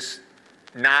is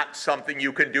not something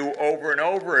you can do over and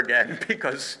over again,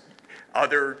 because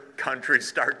other countries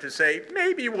start to say,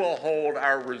 maybe we'll hold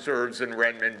our reserves in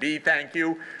renminbi, thank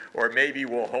you, or maybe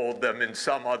we'll hold them in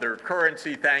some other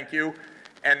currency, thank you.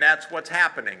 And that's what's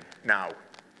happening now.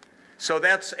 So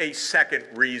that's a second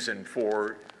reason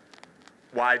for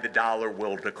why the dollar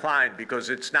will decline, because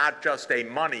it's not just a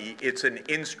money, it's an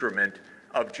instrument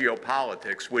of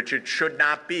geopolitics, which it should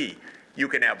not be. You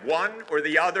can have one or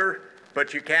the other,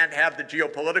 but you can't have the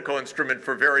geopolitical instrument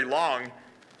for very long.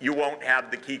 You won't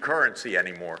have the key currency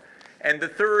anymore. And the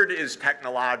third is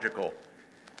technological.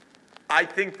 I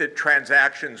think that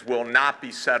transactions will not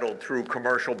be settled through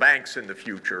commercial banks in the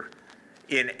future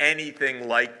in anything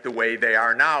like the way they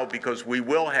are now, because we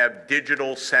will have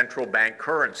digital central bank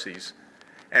currencies.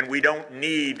 And we don't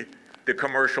need the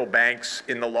commercial banks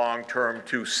in the long term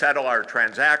to settle our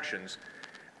transactions.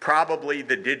 Probably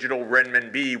the digital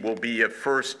renminbi will be a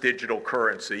first digital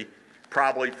currency,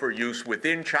 probably for use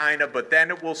within China, but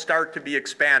then it will start to be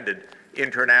expanded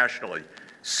internationally.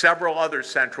 Several other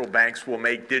central banks will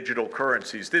make digital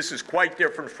currencies. This is quite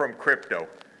different from crypto.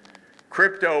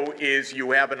 Crypto is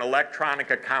you have an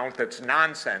electronic account that's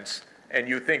nonsense, and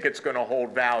you think it's going to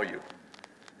hold value.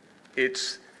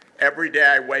 It's every day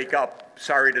I wake up,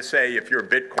 sorry to say if you're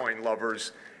Bitcoin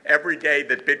lovers, every day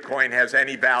that Bitcoin has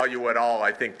any value at all,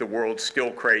 I think the world's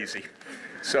still crazy.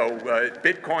 So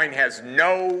Bitcoin has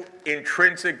no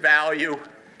intrinsic value,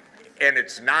 and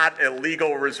it's not a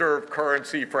legal reserve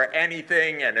currency for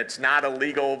anything, and it's not a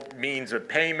legal means of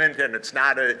payment, and it's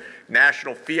not a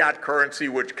national fiat currency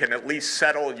which can at least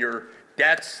settle your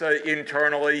debts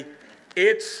internally.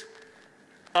 It's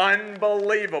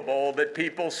unbelievable that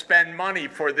people spend money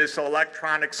for this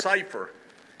electronic cipher.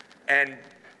 And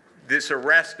this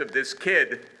arrest of this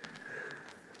kid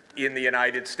in the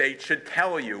United States should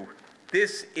tell you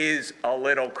this is a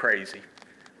little crazy.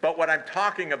 But what I'm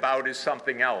talking about is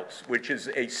something else, which is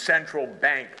a central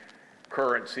bank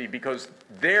currency, because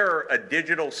a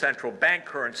digital central bank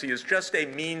currency is just a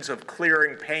means of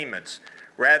clearing payments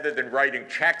rather than writing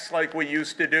checks like we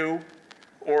used to do,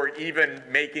 or even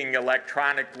making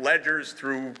electronic ledgers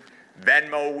through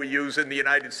Venmo we use in the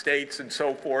United States and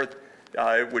so forth,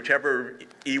 whichever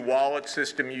e-wallet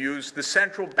system you use. The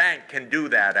central bank can do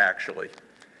that, actually.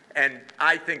 And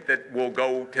I think that we'll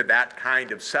go to that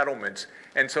kind of settlements.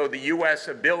 And so the U.S.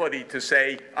 ability to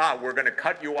say, we're going to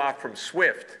cut you off from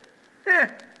SWIFT,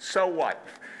 so what?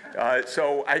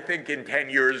 So I think in 10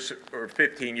 years or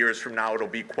 15 years from now, it'll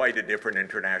be quite a different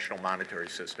international monetary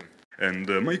system. And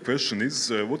my question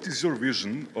is, what is your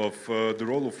vision of the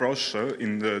role of Russia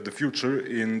in the future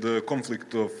in the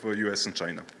conflict of U.S. and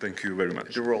China? Thank you very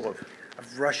much. The role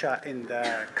of Russia in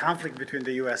the conflict between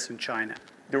the U.S. and China.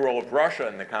 The role of Russia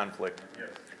in the conflict. Yes.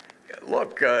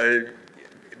 Look,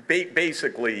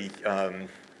 basically,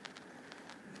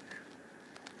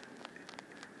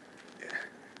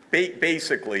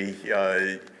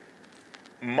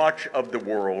 much of the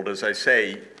world, as I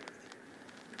say,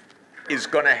 is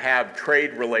going to have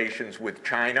trade relations with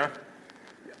China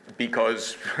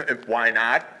because why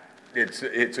not?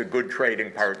 It's a good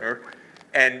trading partner.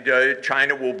 And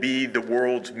China will be the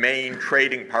world's main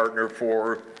trading partner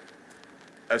for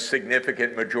a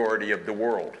significant majority of the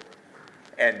world.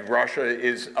 And Russia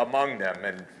is among them,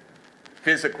 and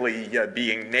physically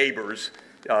being neighbors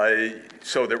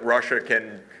so that Russia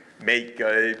can make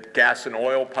gas and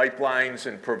oil pipelines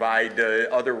and provide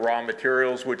other raw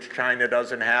materials which China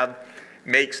doesn't have,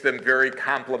 makes them very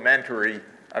complementary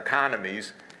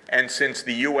economies. And since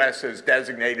the U.S. has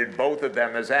designated both of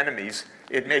them as enemies,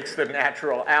 it makes them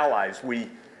natural allies.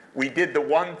 We did the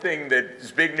one thing that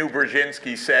Zbigniew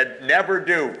Brzezinski said, never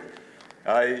do.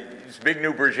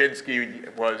 Zbigniew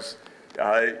Brzezinski was,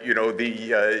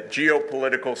 the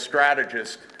geopolitical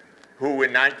strategist who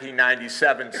in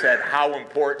 1997 said how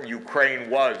important Ukraine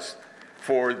was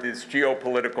for this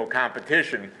geopolitical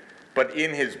competition. But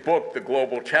in his book, The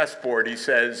Global Chessboard, he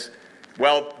says,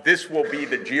 well, this will be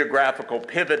the geographical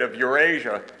pivot of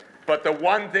Eurasia. But the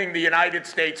one thing the United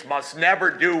States must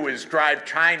never do is drive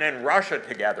China and Russia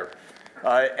together.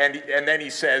 And then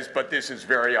he says, but this is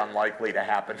very unlikely to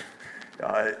happen.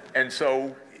 And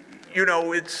so,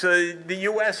 it's the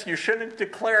U.S., you shouldn't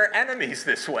declare enemies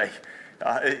this way.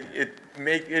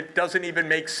 It doesn't even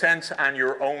make sense on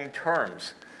your own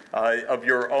terms of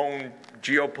your own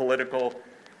geopolitical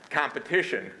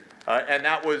competition. And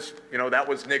that was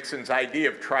Nixon's idea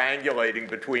of triangulating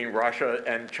between Russia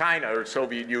and China, or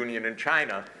Soviet Union and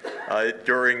China,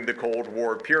 during the Cold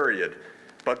War period.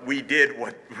 But we did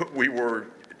what we were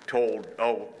told,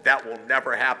 oh, that will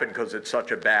never happen because it's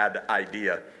such a bad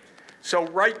idea. So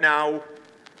right now,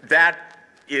 that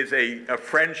is a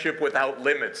friendship without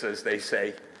limits, as they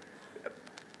say,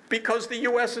 because the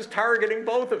U.S. is targeting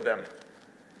both of them.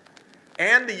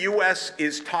 And the U.S.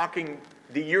 is talking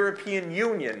the European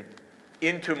Union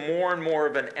into more and more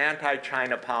of an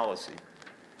anti-China policy.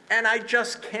 And I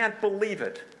just can't believe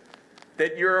it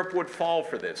that Europe would fall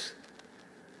for this.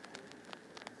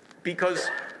 Because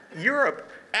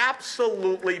Europe,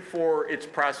 absolutely for its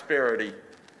prosperity,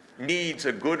 needs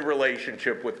a good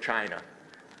relationship with China.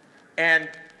 And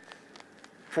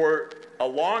for a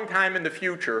long time in the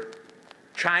future,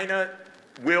 China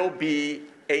will be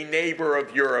a neighbor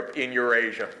of Europe in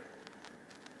Eurasia.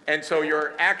 And so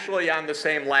you're actually on the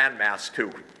same landmass,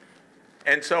 too.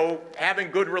 And so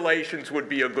having good relations would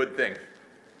be a good thing,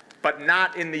 but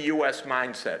not in the U.S.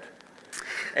 mindset.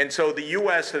 And so the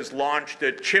U.S. has launched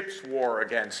a chips war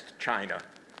against China.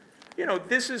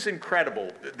 This is incredible,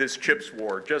 this chips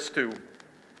war, just to,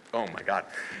 oh my God.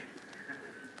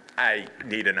 I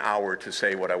need an hour to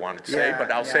say what I wanted to say,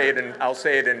 but I'll say it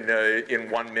in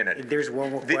 1 minute. There's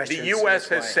one more question. The U.S.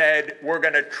 has said we're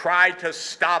going to try to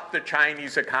stop the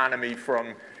Chinese economy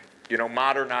from,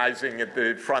 modernizing at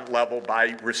the front level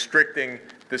by restricting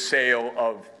the sale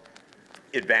of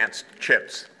advanced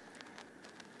chips.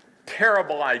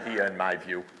 Terrible idea, in my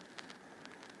view.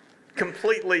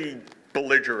 Completely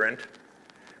belligerent.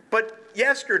 But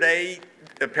yesterday,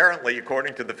 apparently,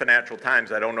 according to the Financial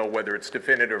Times, I don't know whether it's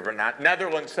definitive or not,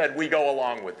 Netherlands said we go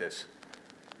along with this.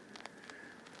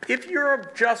 If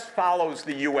Europe just follows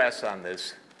the US on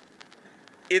this,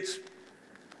 it's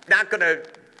not going to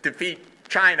defeat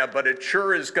China, but it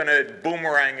sure is going to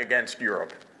boomerang against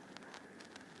Europe.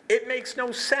 It makes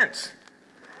no sense.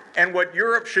 And what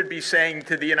Europe should be saying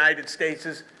to the United States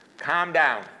is, calm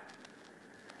down.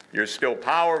 You're still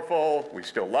powerful. We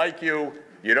still like you.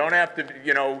 You don't have to,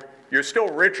 you know, you're still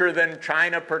richer than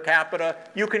China per capita.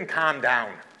 You can calm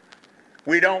down.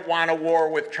 We don't want a war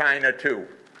with China, too.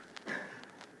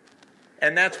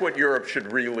 And that's what Europe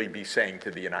should really be saying to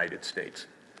the United States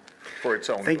for its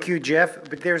own Thank good. you, Jeff.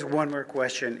 But there's one more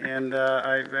question, and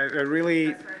I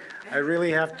really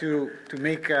have to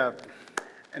make an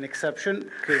exception,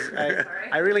 because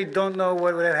I really don't know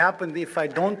what would have happened if I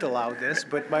don't allow this.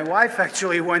 But my wife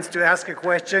actually wants to ask a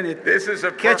question. It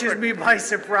catches me by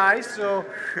surprise. So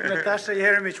Natasha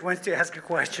Yeremich wants to ask a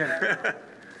question. What is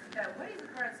the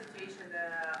current situation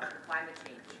of climate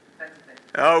change?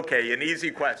 Okay, an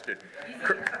easy question.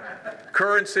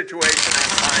 Current situation on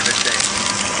climate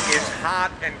change. It's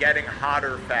hot and getting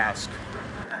hotter fast.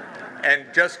 And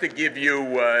just to give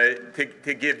you a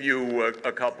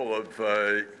couple of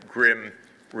grim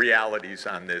realities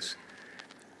on this,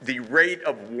 the rate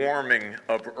of warming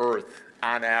of Earth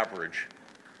on average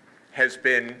has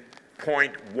been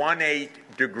 0.18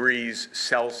 degrees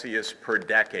Celsius per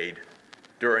decade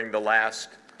during the last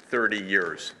 30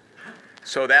 years.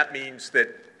 So that means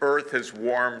that Earth has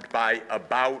warmed by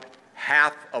about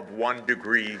half of 1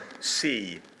 degree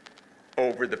C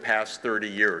over the past 30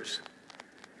 years.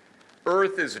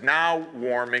 Earth is now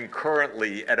warming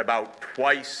currently at about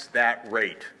twice that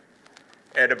rate,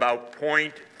 at about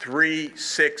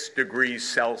 0.36 degrees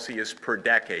Celsius per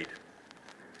decade.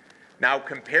 Now,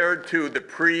 compared to the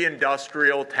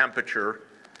pre-industrial temperature,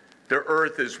 the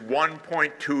Earth is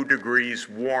 1.2 degrees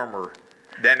warmer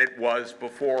than it was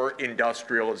before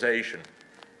industrialization.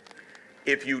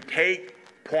 If you take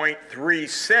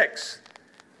 0.36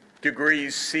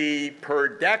 degrees C per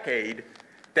decade,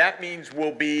 that means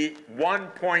we'll be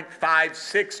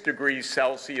 1.56 degrees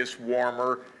Celsius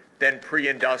warmer than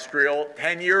pre-industrial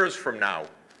 10 years from now.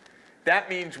 That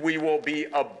means we will be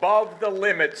above the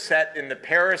limit set in the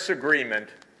Paris Agreement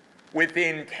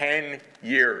within 10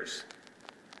 years.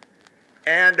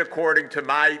 And according to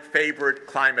my favorite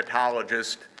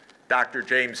climatologist, Dr.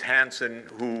 James Hansen,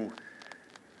 who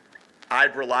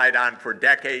I've relied on for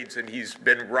decades, and he's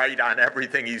been right on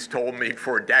everything he's told me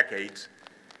for decades,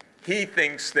 he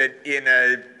thinks that in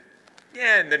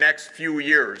the next few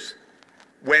years,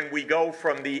 when we go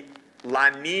from the La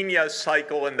Nina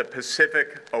cycle in the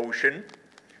Pacific Ocean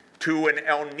to an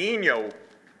El Nino,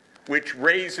 which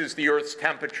raises the Earth's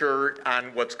temperature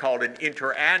on what's called an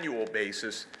interannual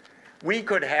basis, we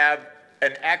could have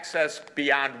an excess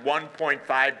beyond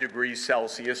 1.5 degrees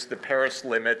Celsius, the Paris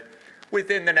limit,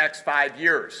 within the next 5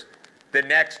 years, the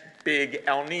next big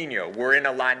El Nino. We're in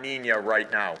a La Nina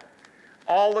right now.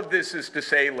 All of this is to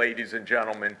say, ladies and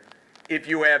gentlemen, if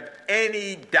you have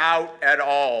any doubt at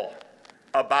all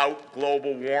about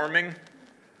global warming,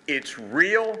 it's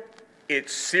real,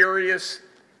 it's serious,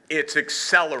 it's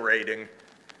accelerating,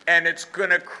 and it's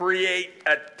going to create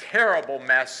a terrible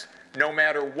mess no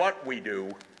matter what we do.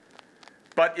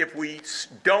 But if we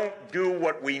don't do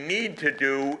what we need to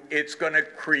do, it's going to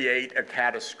create a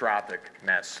catastrophic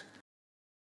mess.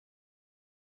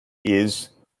 Is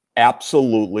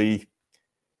absolutely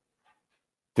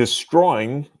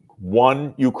destroying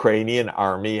one Ukrainian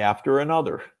army after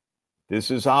another. This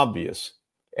is obvious.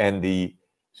 And the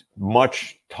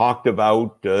much talked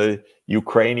about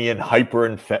Ukrainian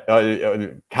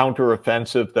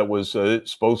counteroffensive that was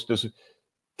supposed to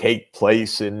take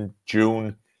place in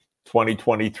June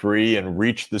 2023 and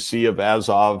reach the Sea of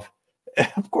Azov.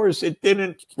 Of course, it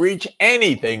didn't reach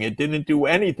anything. It didn't do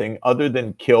anything other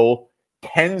than kill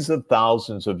tens of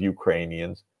thousands of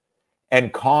Ukrainians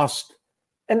and cost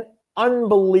an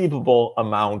unbelievable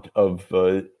amount of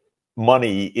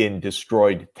money in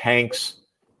destroyed tanks,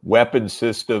 weapon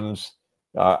systems,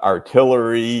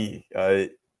 artillery,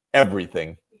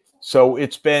 everything. So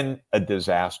it's been a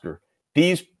disaster.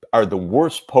 These are the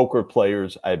worst poker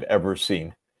players I've ever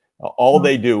seen. All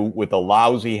they do with a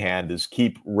lousy hand is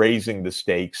keep raising the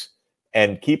stakes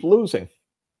and keep losing.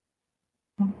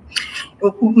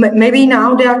 Maybe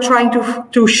now they are trying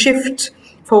to shift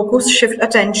focus, shift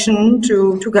attention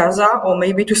to Gaza or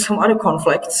maybe to some other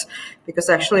conflicts, because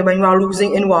actually when you are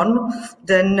losing in one,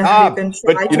 then you can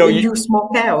try to induce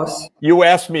more chaos. You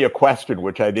asked me a question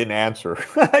which I didn't answer.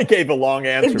 I gave a long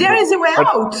answer. If there is a way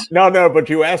out. No, but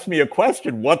you asked me a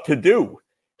question, what to do.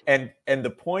 And the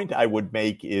point I would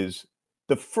make is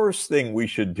the first thing we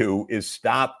should do is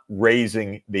stop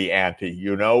raising the ante,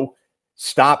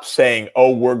 stop saying,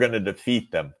 oh, we're going to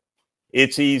defeat them.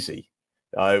 It's easy.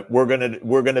 We're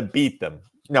going to beat them.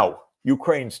 No,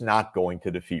 Ukraine's not going to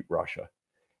defeat Russia.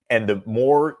 And the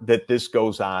more that this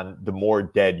goes on, the more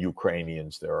dead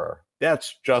Ukrainians there are.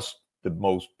 That's just the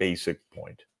most basic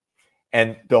point.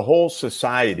 And the whole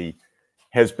society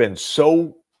has been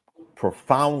so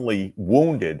profoundly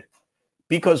wounded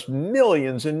because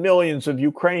millions and millions of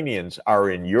Ukrainians are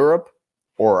in Europe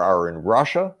or are in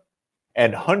Russia,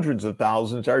 and hundreds of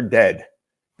thousands are dead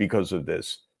because of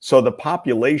this. So the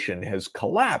population has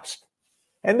collapsed,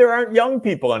 and there aren't young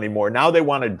people anymore. Now they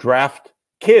want to draft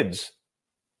kids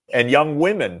and young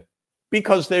women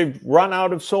because they've run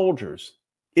out of soldiers.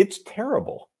 It's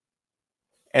terrible.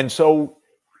 And so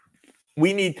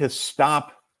we need to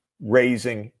stop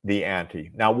raising the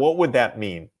ante. Now, what would that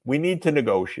mean? We need to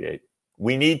negotiate.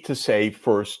 We need to say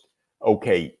first,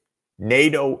 okay,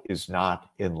 NATO is not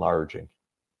enlarging,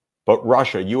 but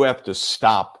Russia, you have to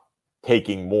stop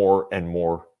taking more and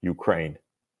more Ukraine.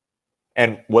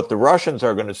 And what the Russians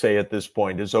are going to say at this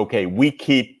point is, okay, we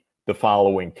keep the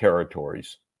following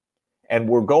territories. And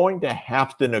we're going to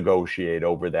have to negotiate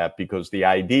over that, because the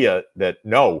idea that,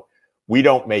 no, we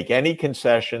don't make any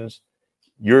concessions,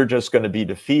 you're just going to be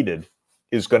defeated,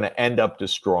 is going to end up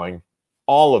destroying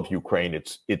all of Ukraine.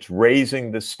 It's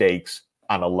raising the stakes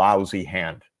on a lousy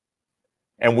hand.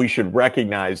 And we should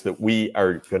recognize that we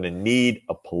are going to need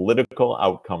a political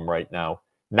outcome right now,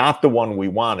 not the one we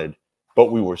wanted,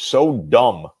 but we were so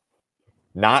dumb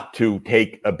not to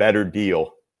take a better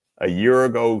deal a year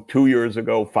ago, 2 years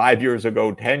ago, 5 years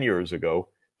ago, 10 years ago,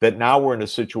 that now we're in a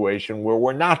situation where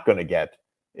we're not going to get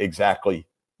exactly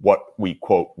what we,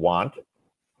 quote, want.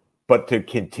 But to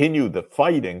continue the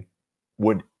fighting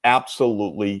would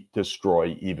absolutely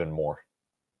destroy even more.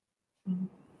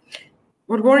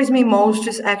 What worries me most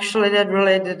is actually that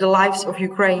really the lives of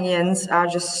Ukrainians are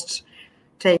just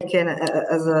taken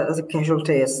as a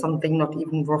casualty, as something not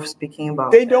even worth speaking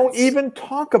about. They don't even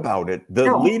talk about it.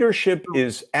 The leadership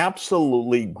is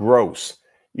absolutely gross.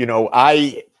 You know,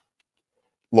 I'm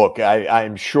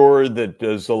sure that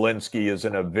Zelensky is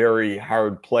in a very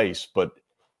hard place, but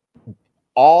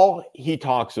all he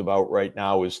talks about right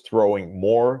now is throwing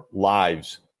more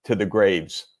lives to the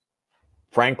graves.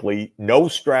 Frankly, no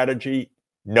strategy,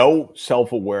 no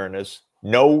self-awareness,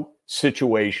 no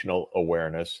situational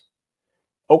awareness.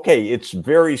 Okay, it's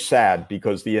very sad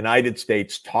because the United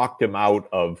States talked him out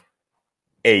of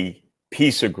a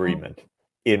peace agreement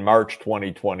in March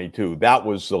 2022. That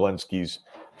was Zelensky's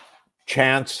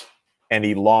chance, and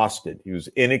he lost it. He was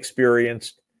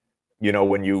inexperienced. You know,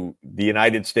 when the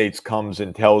United States comes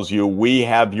and tells you, we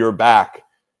have your back,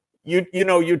 you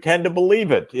tend to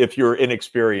believe it if you're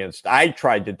inexperienced. I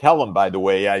tried to tell him, by the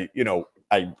way,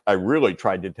 I really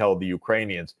tried to tell the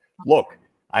Ukrainians, look,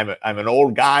 I'm an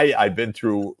old guy. I've been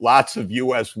through lots of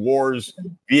U.S. wars,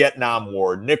 Vietnam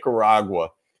War, Nicaragua,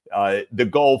 the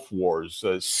Gulf Wars,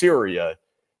 Syria.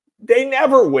 They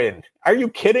never win. Are you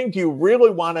kidding? Do you really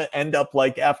want to end up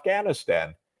like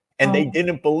Afghanistan? And they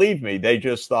didn't believe me. They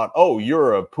just thought, oh,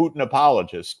 you're a Putin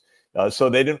apologist. So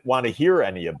they didn't want to hear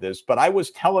any of this. But I was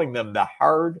telling them the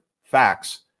hard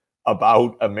facts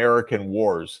about American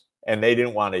wars, and they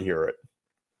didn't want to hear it.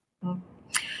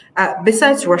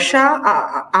 Besides Russia,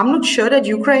 I'm not sure that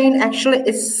Ukraine actually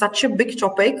is such a big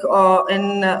topic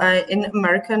in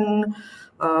American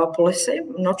policy.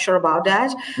 I'm not sure about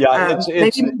that. Yeah,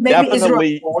 it's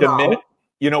definitely diminished.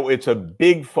 You know, it's a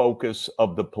big focus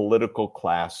of the political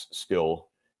class still,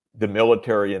 the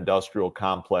military-industrial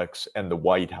complex and the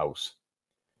White House.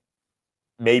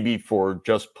 Maybe for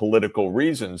just political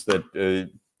reasons that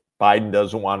Biden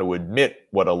doesn't want to admit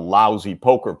what a lousy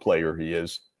poker player he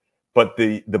is. But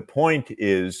the point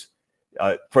is,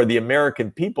 for the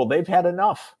American people, they've had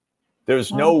enough.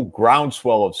 There's no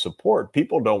groundswell of support.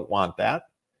 People don't want that.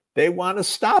 They want to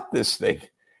stop this thing.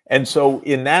 And so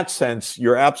in that sense,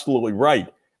 you're absolutely right.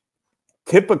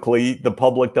 Typically, the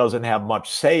public doesn't have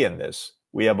much say in this.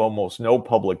 We have almost no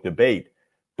public debate.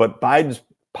 But Biden's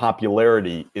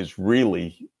popularity is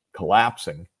really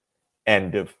collapsing.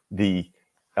 And if the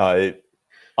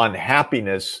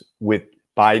unhappiness with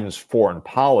Biden's foreign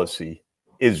policy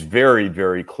is very,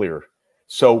 very clear.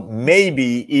 So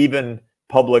maybe even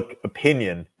public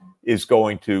opinion is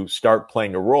going to start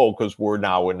playing a role because we're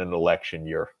now in an election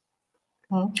year.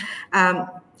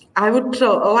 I would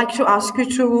like to ask you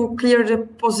to clear the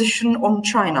position on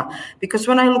China, because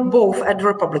when I look both at the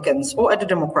Republicans or at the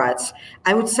Democrats,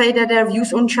 I would say that their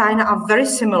views on China are very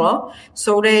similar.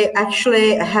 So they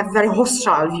actually have very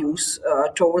hostile views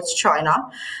towards China.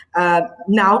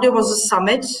 Now there was a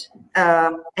summit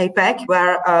APEC,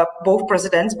 where both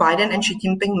presidents, Biden and Xi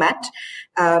Jinping, met.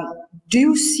 Do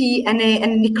you see any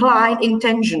decline in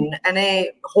tension,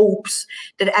 any hopes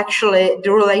that actually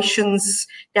the relations,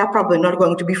 they're probably not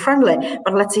going to be friendly,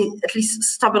 but let's say at least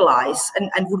stabilize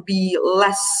and would be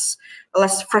less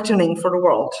threatening for the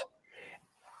world?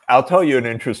 I'll tell you an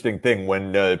interesting thing.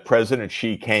 When President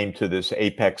Xi came to this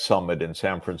APEC summit in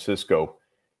San Francisco,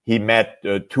 he met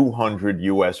 200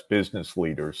 U.S. business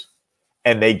leaders,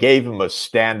 and they gave him a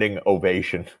standing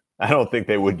ovation. I don't think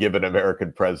they would give an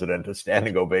American president a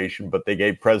standing ovation, but they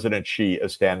gave President Xi a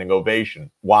standing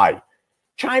ovation. Why?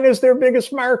 China is their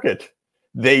biggest market.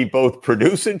 They both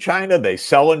produce in China, they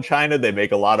sell in China, they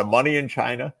make a lot of money in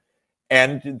China,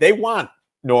 and they want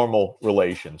normal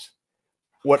relations.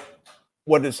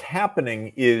 What is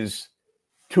happening is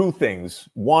two things.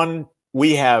 One,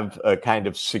 we have a kind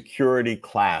of security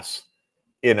class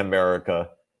in America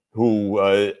who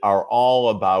are all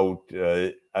about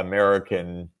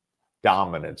American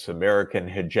dominance, American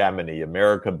hegemony,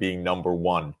 America being number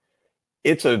one.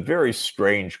 It's a very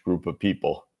strange group of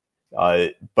people,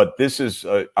 but this is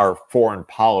our foreign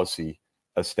policy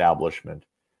establishment.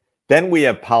 Then we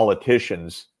have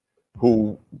politicians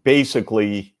who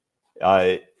basically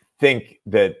think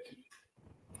that,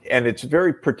 and it's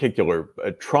very particular,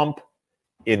 Trump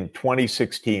in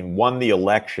 2016 won the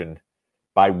election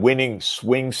by winning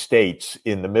swing states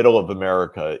in the middle of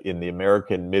America, in the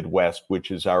American Midwest, which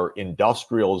is our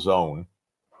industrial zone.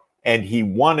 And he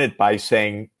won it by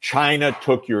saying, China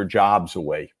took your jobs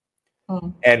away.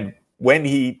 And when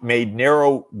he made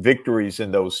narrow victories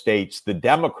in those states, the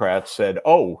Democrats said,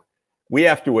 oh, we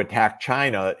have to attack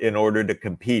China in order to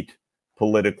compete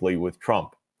politically with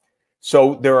Trump.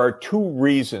 So there are two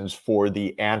reasons for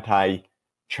the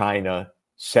anti-China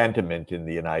sentiment in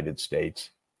the United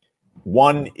States.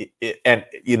 One, and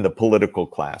in the political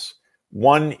class,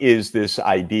 one is this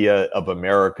idea of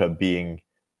America being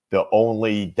the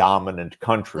only dominant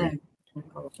country.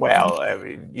 Well, I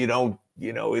mean, you know,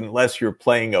 unless you're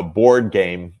playing a board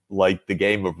game like the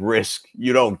game of Risk,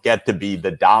 you don't get to be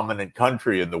the dominant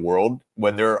country in the world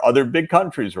when there are other big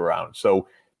countries around. So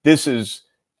this is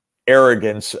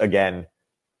arrogance, again,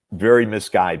 very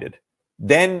misguided.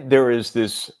 Then there is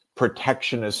this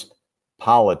protectionist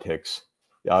politics,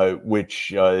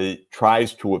 which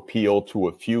tries to appeal to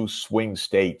a few swing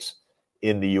states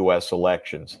in the US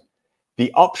elections.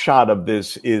 The upshot of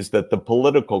this is that the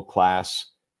political class,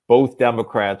 both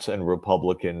Democrats and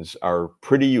Republicans, are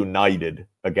pretty united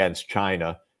against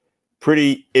China,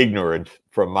 pretty ignorant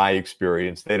from my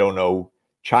experience. They don't know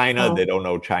China, they don't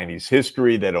know Chinese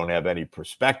history, they don't have any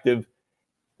perspective.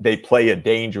 They play a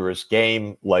dangerous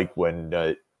game, like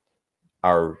when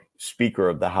our Speaker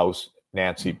of the House,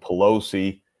 Nancy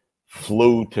Pelosi,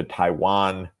 flew to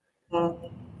Taiwan.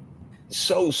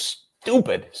 So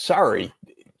stupid. Sorry.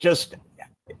 Just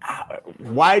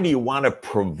why do you want to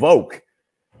provoke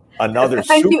another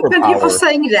superpower? Thank you for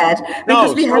saying that,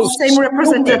 because we have the same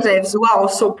representatives who are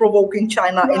also provoking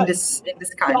China in this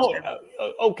country.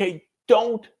 Okay,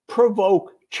 don't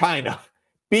provoke China.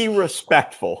 Be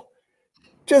respectful.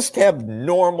 Just have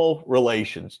normal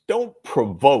relations. Don't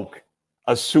provoke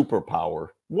a superpower.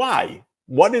 Why?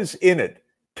 What is in it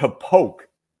to poke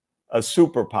a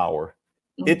superpower?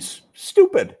 It's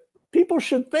stupid. People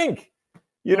should think.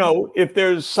 You know, if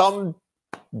there's some,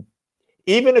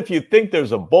 even if you think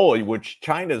there's a bully, which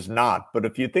China's not, but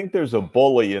if you think there's a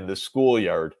bully in the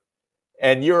schoolyard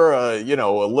and you're a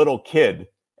little kid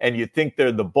and you think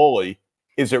they're the bully,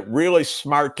 is it really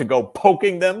smart to go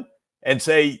poking them and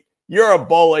say, you're a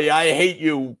bully, I hate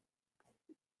you?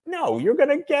 No, you're going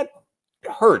to get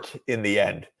hurt in the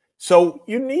end. So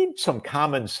you need some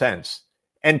common sense.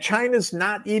 And China's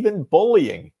not even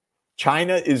bullying.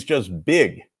 China is just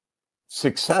big,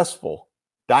 successful,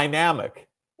 dynamic,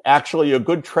 actually a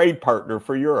good trade partner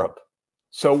for Europe.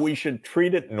 So we should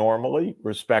treat it normally,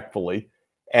 respectfully.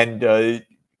 And the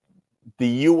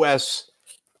U.S.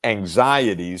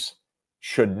 anxieties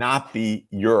should not be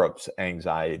Europe's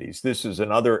anxieties. This is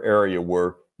another area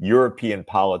where European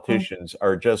politicians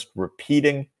are just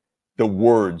repeating the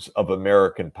words of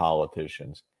American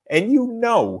politicians. And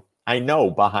I know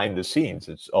behind the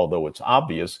scenes, although it's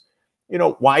obvious,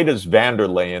 why does van der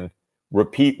Leyen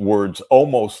repeat words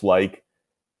almost like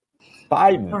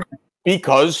Biden?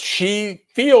 Because she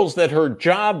feels that her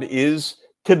job is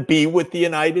to be with the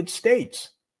United States.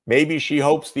 Maybe she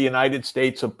hopes the United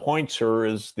States appoints her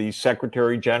as the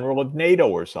Secretary General of NATO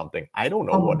or something. I don't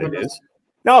know what it is.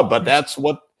 No, but that's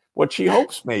what she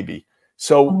hopes maybe.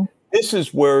 So this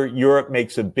is where Europe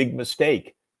makes a big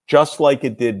mistake, just like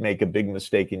it did make a big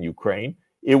mistake in Ukraine.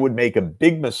 it would make a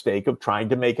big mistake of trying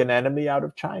to make an enemy out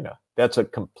of China. That's a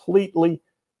completely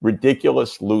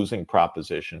ridiculous losing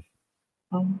proposition.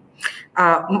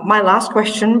 My last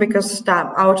question, because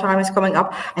our time is coming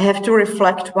up, I have to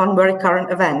reflect one very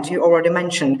current event you already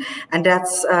mentioned, and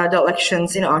that's the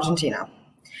elections in Argentina.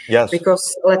 Yes.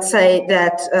 Because let's say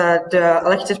that the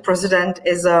elected president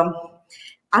is an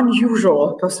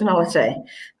unusual personality.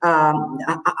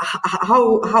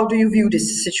 How do you view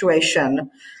this situation?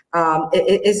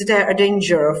 Is there a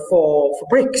danger for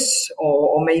BRICS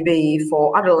or maybe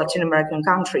for other Latin American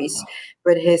countries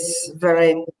with his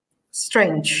very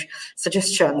strange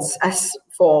suggestions as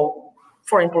for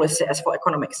foreign policy, as for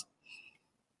economics?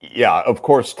 Yeah, of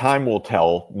course, time will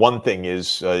tell. One thing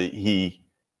is he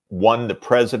won the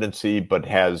presidency, but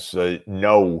has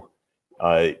no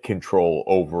control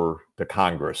over the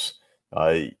Congress.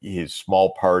 His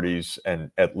small parties,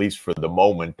 and at least for the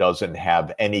moment, doesn't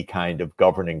have any kind of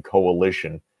governing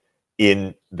coalition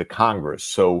in the Congress.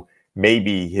 So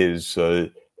maybe his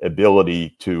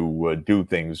ability to do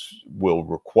things will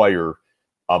require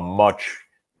a much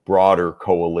broader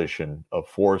coalition of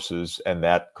forces, and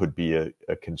that could be a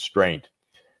constraint.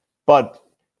 But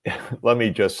let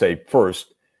me just say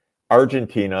first,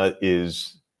 Argentina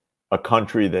is a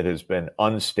country that has been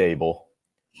unstable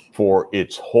for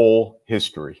its whole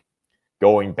history,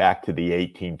 going back to the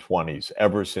 1820s,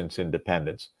 ever since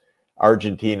independence.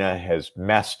 Argentina has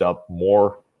messed up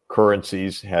more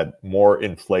currencies, had more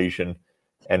inflation,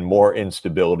 and more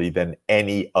instability than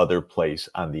any other place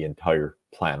on the entire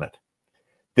planet.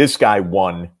 This guy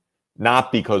won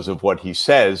not because of what he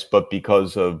says, but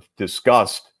because of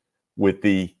disgust with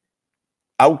the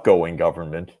outgoing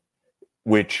government,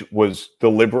 which was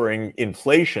delivering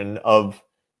inflation of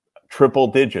triple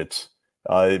digits,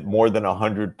 more than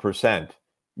 100%.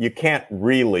 You can't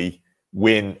really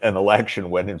win an election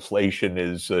when inflation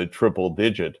is triple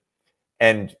digit.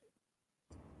 And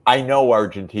I know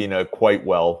Argentina quite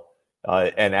well,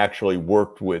 and actually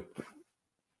worked with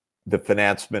the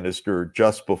finance minister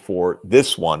just before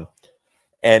this one.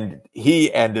 And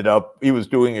he was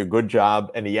doing a good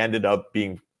job, and he ended up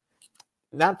being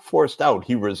not forced out.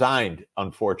 He resigned,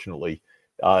 unfortunately,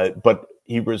 but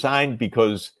he resigned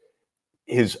because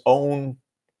his own,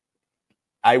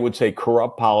 I would say,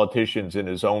 corrupt politicians in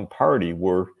his own party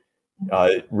were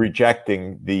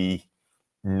rejecting the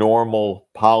normal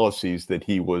policies that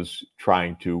he was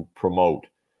trying to promote.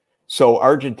 So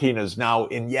Argentina is now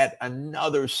in yet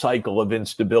another cycle of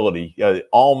instability.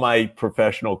 All my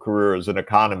professional career as an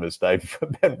economist, I've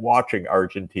been watching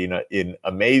Argentina in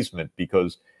amazement,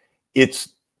 because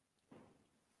it's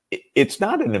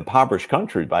not an impoverished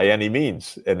country by any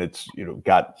means, and it's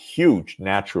got huge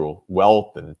natural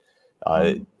wealth and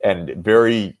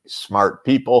very smart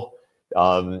people,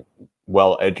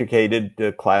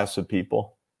 well-educated class of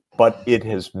people, but it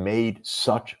has made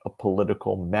such a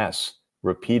political mess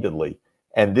repeatedly,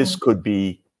 and this could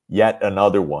be yet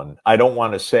another one. I don't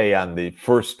want to say on the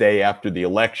first day after the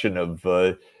election of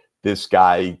this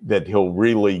guy that he'll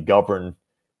really govern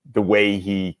the way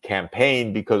he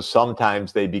campaigned, because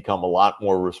sometimes they become a lot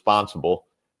more responsible,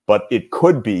 but it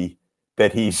could be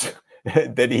that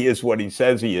that he is what he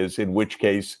says he is, in which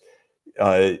case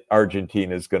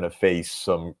Argentina is going to face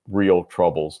some real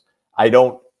troubles.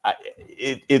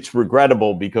 It's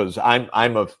regrettable, because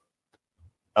I'm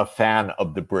a fan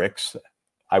of the BRICS.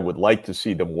 I would like to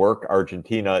see them work.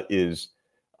 Argentina is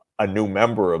a new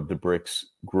member of the BRICS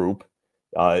group.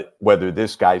 Whether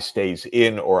this guy stays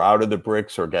in or out of the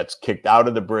BRICS or gets kicked out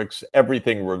of the BRICS,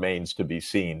 everything remains to be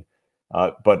seen.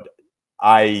 But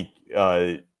I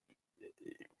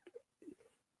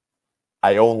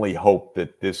only hope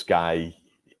that this guy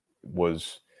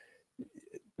was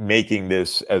making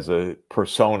this as a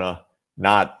persona,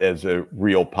 not as a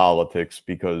real politics,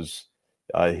 because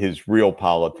his real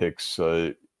politics,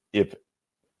 if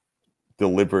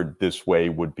delivered this way,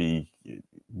 would be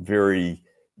very,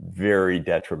 very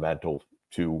detrimental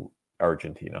to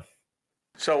Argentina.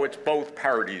 So it's both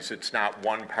parties. It's not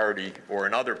one party or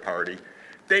another party.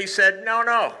 They said,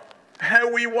 no,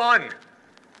 we won.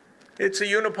 It's a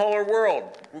unipolar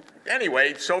world.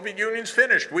 Anyway, Soviet Union's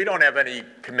finished. We don't have any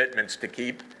commitments to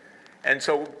keep. And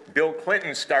so Bill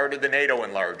Clinton started the NATO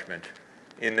enlargement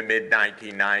in the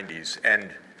mid-1990s.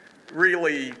 And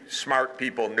really smart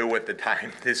people knew at the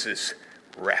time, this is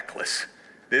reckless.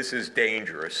 This is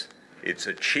dangerous. It's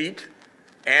a cheat,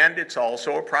 and it's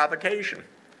also a provocation.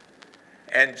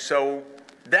 And so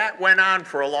that went on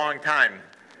for a long time.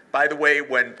 By the way,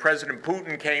 when President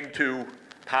Putin came to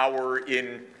power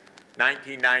in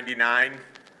 1999,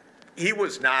 he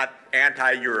was not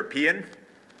anti-European.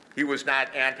 He was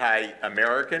not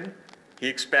anti-American. He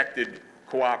expected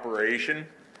cooperation,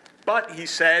 but he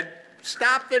said,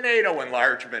 stop the NATO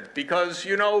enlargement because,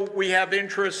 you know, we have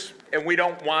interests and we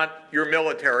don't want your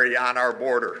military on our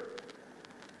border.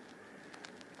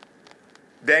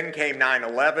 Then came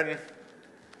 9/11.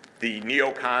 The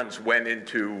neocons went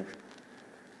into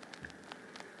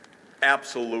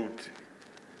absolute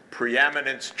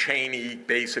preeminence. Cheney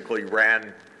basically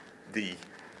ran the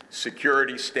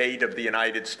security state of the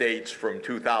United States from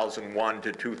 2001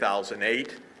 to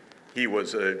 2008. He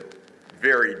was a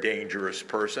very dangerous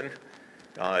person.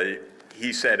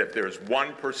 He said if there's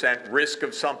 1% risk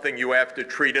of something, you have to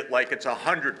treat it like it's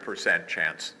 100%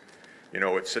 chance. You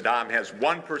know, if Saddam has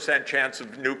 1% chance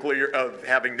of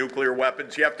having nuclear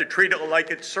weapons, you have to treat it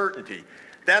like it's certainty.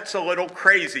 That's a little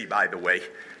crazy, by the way,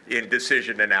 in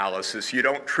decision analysis. You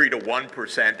don't treat a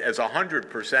 1% as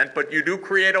 100%, but you do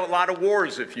create a lot of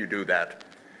wars if you do that.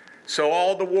 So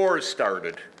all the wars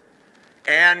started.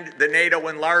 And the NATO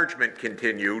enlargement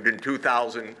continued in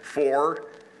 2004,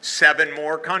 7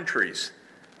 more countries: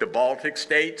 the Baltic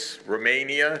states,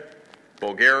 Romania,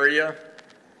 Bulgaria,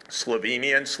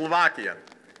 Slovenia, and Slovakia.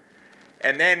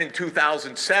 And then in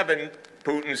 2007,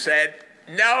 Putin said,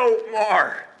 no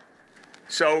more.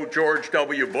 So George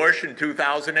W. Bush in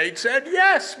 2008 said,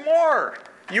 yes, more.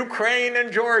 Ukraine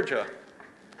and Georgia.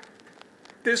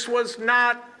 This was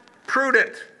not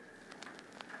prudent.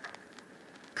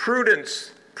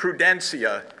 Prudence,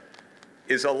 prudentia,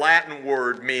 is a Latin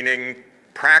word meaning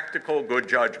practical good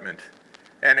judgment.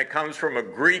 And it comes from a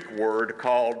Greek word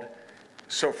called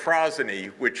sophrosony,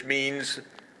 which means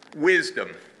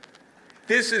wisdom.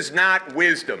 This is not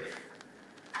wisdom.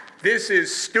 This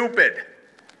is stupid.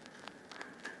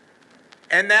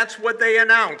 And that's what they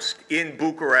announced in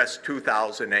Bucharest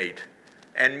 2008.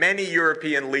 And many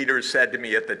European leaders said to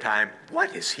me at the time,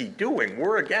 what is he doing?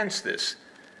 We're against this.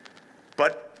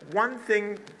 But one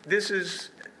thing, this is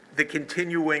the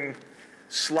continuing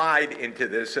slide into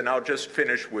this, and I'll just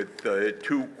finish with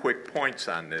 2 quick points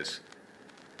on this.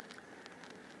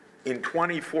 In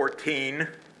 2014,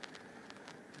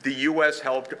 the U.S.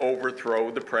 helped overthrow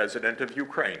the president of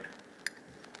Ukraine,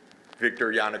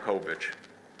 Viktor Yanukovych.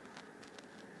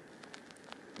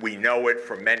 We know it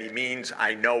from many means.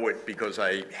 I know it because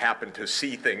I happen to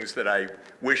see things that I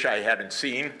wish I hadn't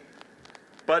seen.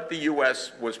 But the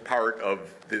U.S. was part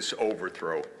of this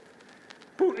overthrow.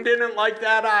 Putin didn't like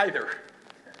that either,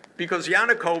 because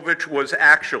Yanukovych was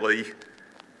actually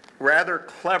rather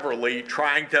cleverly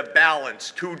trying to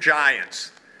balance 2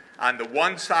 giants. On the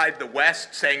one side, the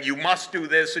West saying you must do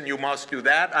this and you must do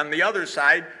that. On the other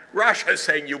side, Russia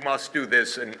saying you must do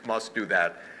this and must do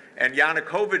that. And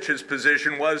Yanukovych's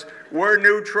position was, we're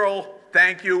neutral,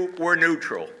 thank you, we're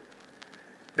neutral.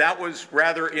 That was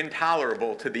rather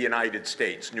intolerable to the United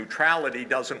States. Neutrality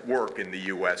doesn't work in the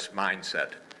US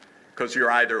mindset, because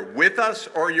you're either with us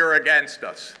or you're against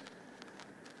us.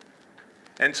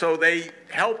 And so they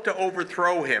helped to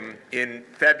overthrow him in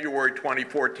February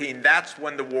 2014. That's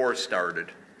when the war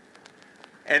started.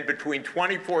 And between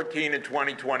 2014 and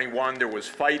 2021, there was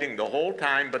fighting the whole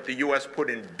time, but the U.S. put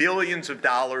in billions of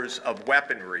dollars of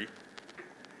weaponry.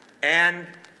 And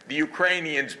the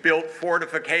Ukrainians built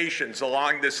fortifications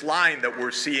along this line that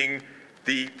we're seeing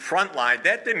the front line.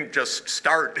 That didn't just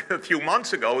start a few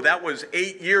months ago. That was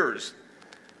 8 years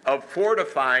of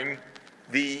fortifying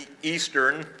the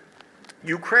eastern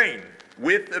Ukraine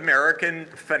with American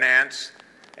finance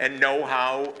and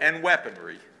know-how and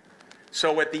weaponry.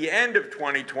 So at the end of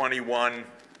 2021,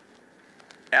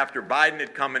 after Biden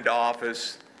had come into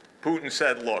office, Putin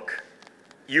said, look,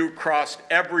 you crossed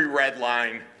every red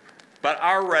line, but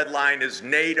our red line is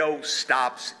NATO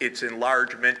stops its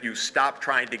enlargement. You stop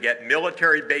trying to get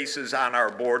military bases on our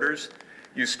borders.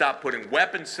 You stop putting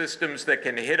weapon systems that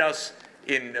can hit us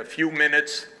in a few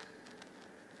minutes,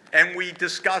 and we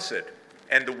discuss it.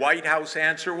 And the White House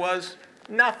answer was,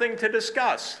 nothing to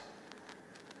discuss.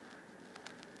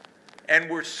 And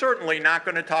we're certainly not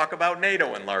going to talk about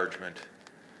NATO enlargement.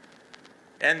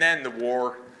 And then the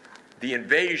war, the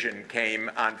invasion came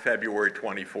on February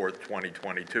 24th,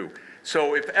 2022.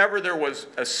 So if ever there was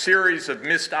a series of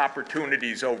missed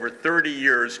opportunities over 30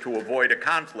 years to avoid a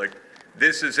conflict,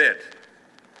 this is it.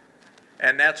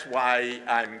 And that's why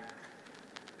I'm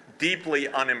deeply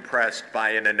unimpressed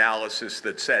by an analysis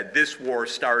that said this war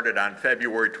started on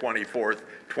February 24th,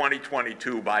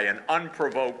 2022 by an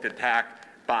unprovoked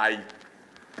attack by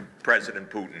President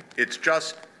Putin. It's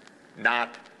just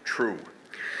not true.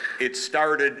 It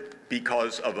started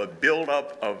because of a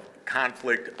buildup of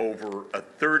conflict over a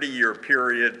 30-year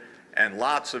period and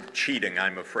lots of cheating,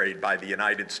 I'm afraid, by the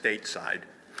United States side.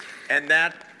 And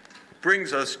that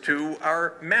brings us to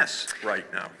our mess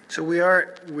right now. So we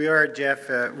are, Jeff,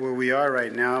 where we are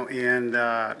right now, and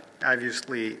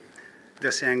obviously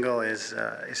this angle is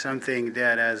something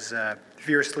that is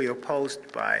fiercely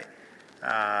opposed by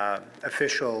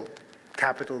official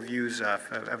capital views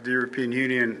of the European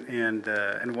Union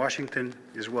and Washington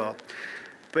as well.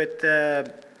 But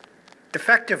the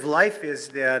fact of life is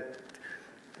that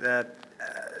a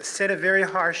set of very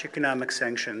harsh economic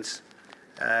sanctions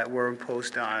were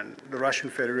imposed on the Russian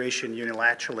Federation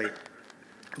unilaterally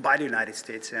by the United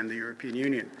States and the European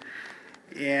Union.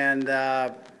 And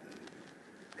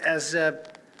as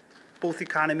both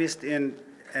economist and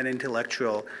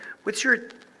intellectual, what's your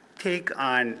take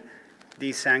on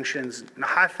these sanctions?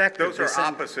 How effective? Those are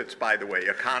opposites, by the way,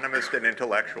 economist and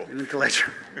intellectual.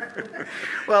 Intellectual.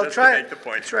 Well, just try to make the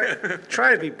point.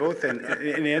 try to be both in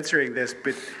answering this,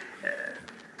 but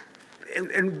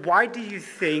and why do you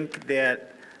think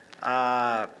that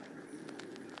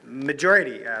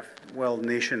majority of world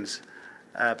nations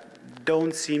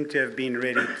don't seem to have been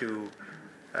ready to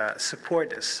support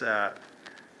this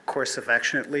course of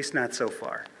action, at least not so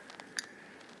far?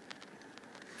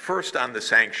 First, on the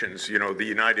sanctions, you know, the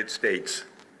United States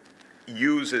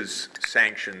uses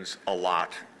sanctions a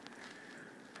lot.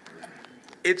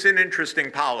 It's an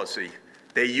interesting policy.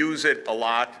 They use it a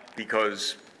lot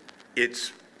because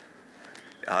it's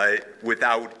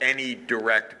without any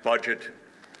direct budget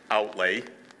outlay,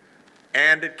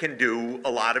 and it can do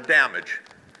a lot of damage.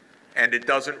 And it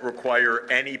doesn't require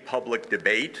any public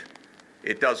debate.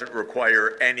 It doesn't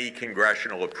require any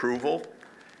congressional approval.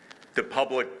 The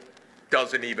public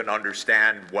doesn't even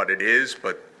understand what it is,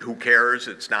 but who cares?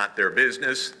 It's not their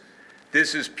business.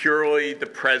 This is purely the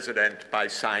president by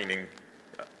signing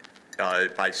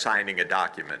a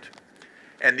document.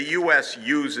 And the U.S.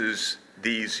 uses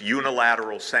these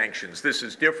unilateral sanctions. This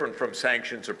is different from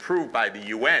sanctions approved by the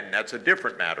UN. That's a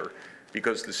different matter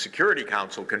because the Security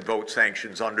Council can vote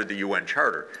sanctions under the UN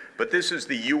Charter. But this is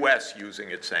the U.S.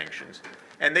 using its sanctions,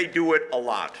 and they do it a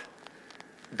lot.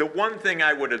 The one thing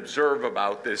I would observe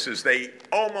about this is they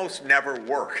almost never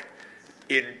work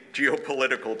in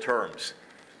geopolitical terms.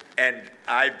 And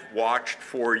I've watched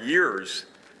for years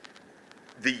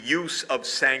the use of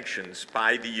sanctions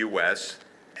by the U.S.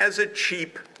 as a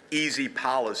cheap, easy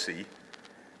policy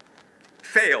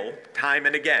fail time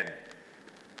and again.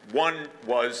 One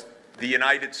was the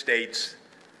United States,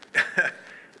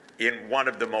 in one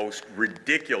of the most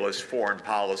ridiculous foreign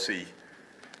policy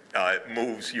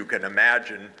moves you can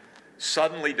imagine,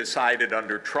 suddenly decided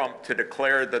under Trump to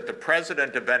declare that the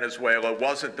president of Venezuela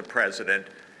wasn't the president,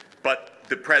 but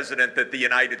the president that the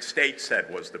United States said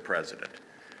was the president.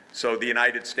 So the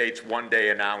United States one day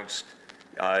announced,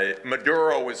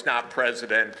 Maduro is not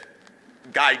president,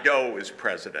 Guaido is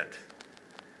president.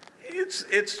 It's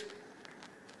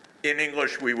in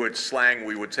English we would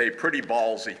say pretty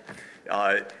ballsy.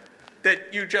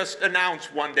 That you just announce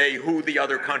one day who the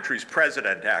other country's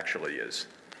president actually is.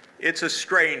 It's a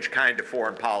strange kind of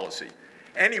foreign policy.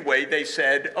 Anyway, they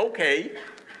said, okay,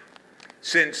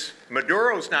 since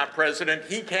Maduro's not president,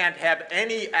 he can't have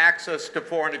any access to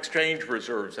foreign exchange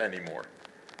reserves anymore.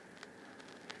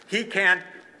 He can't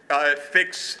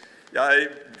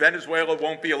Venezuela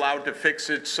won't be allowed to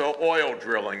fix its oil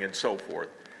drilling and so forth.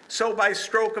 So by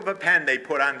stroke of a pen, they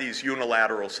put on these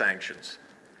unilateral sanctions.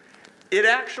 It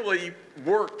actually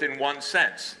worked in one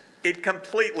sense. It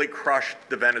completely crushed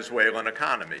the Venezuelan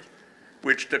economy,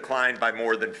 which declined by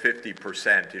more than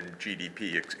 50% in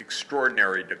GDP,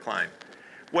 extraordinary decline.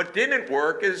 What didn't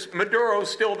work is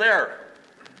Maduro's still there,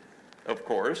 of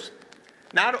course.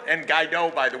 And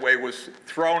Guaido, by the way, was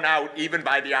thrown out even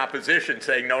by the opposition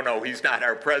saying, no, he's not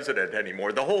our president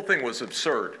anymore. The whole thing was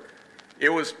absurd. It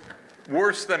was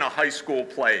worse than a high school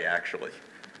play, actually.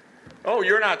 Oh,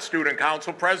 you're not student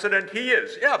council president. He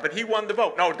is. Yeah, but he won the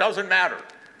vote. No, it doesn't matter.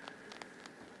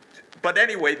 But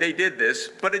anyway, they did this,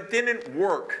 but it didn't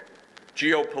work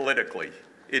geopolitically.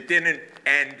 It didn't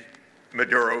end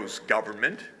Maduro's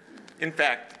government. In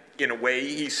fact, in a way,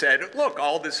 he said, look,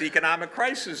 all this economic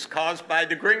crisis caused by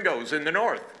the gringos in the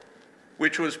north,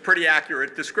 which was pretty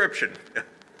accurate description,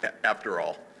 after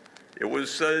all. It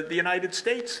was the United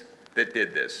States that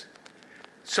did this.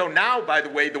 So now, by the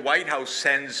way, the White House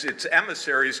sends its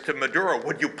emissaries to Maduro.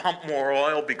 Would you pump more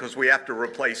oil because we have to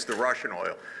replace the Russian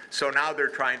oil? So now they're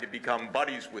trying to become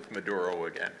buddies with Maduro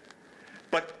again.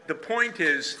 But the point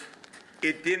is,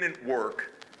 it didn't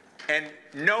work. And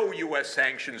no U.S.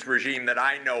 sanctions regime that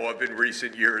I know of in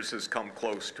recent years has come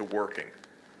close to working.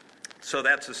 So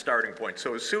that's a starting point.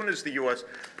 So as soon as the U.S.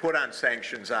 put on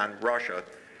sanctions on Russia,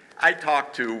 I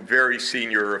talked to a very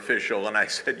senior official and I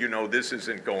said, this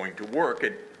isn't going to work.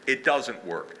 It doesn't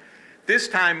work. This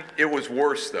time it was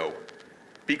worse, though,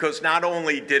 because not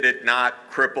only did it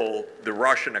not cripple the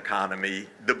Russian economy,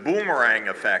 the boomerang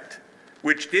effect,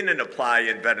 which didn't apply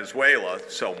in Venezuela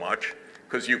so much,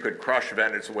 because you could crush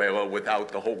Venezuela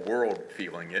without the whole world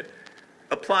feeling it,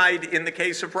 applied in the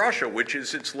case of Russia, which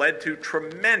is it's led to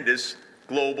tremendous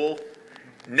global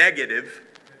negative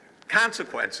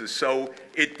consequences. So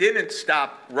it didn't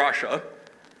stop Russia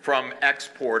from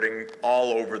exporting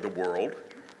all over the world.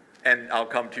 And I'll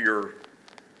come to your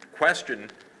question,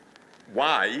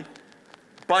 why?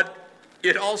 But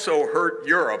it also hurt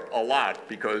Europe a lot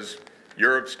because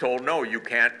Europe's told, no, you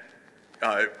can't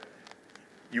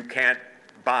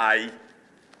buy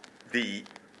the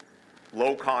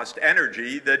low-cost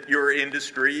energy that your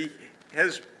industry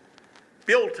has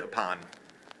built upon.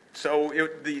 So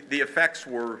the effects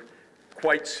were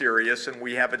quite serious, and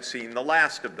we haven't seen the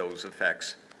last of those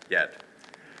effects yet.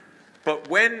 But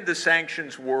when the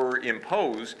sanctions were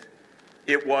imposed,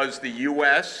 it was the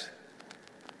US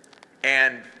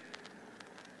and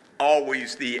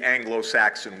always the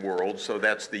Anglo-Saxon world, so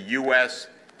that's the US,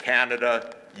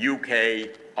 Canada, UK,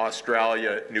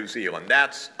 Australia, New Zealand.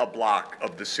 That's a block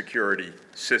of the security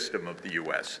system of the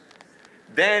US.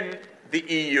 Then the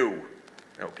EU,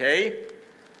 okay?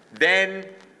 Then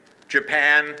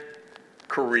Japan,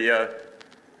 Korea,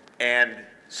 and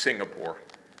Singapore.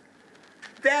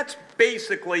 That's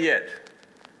basically it.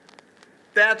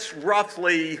 That's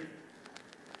roughly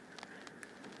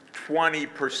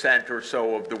 20% or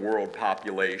so of the world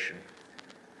population,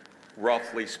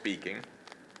 roughly speaking.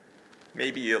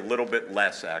 Maybe a little bit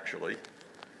less, actually.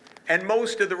 And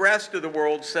most of the rest of the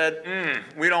world said,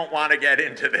 we don't want to get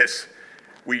into this.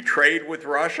 We trade with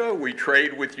Russia, we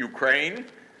trade with Ukraine.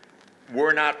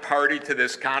 We're not party to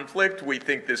this conflict. We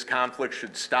think this conflict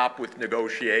should stop with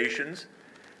negotiations.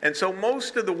 And so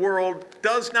most of the world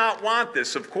does not want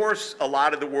this. Of course, a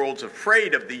lot of the world's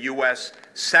afraid of the US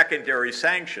secondary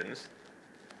sanctions,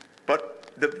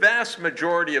 but the vast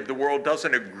majority of the world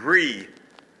doesn't agree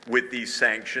with these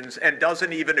sanctions and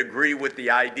doesn't even agree with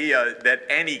the idea that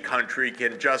any country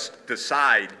can just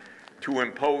decide to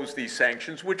impose these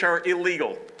sanctions, which are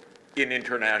illegal in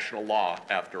international law,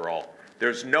 after all.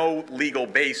 There's no legal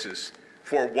basis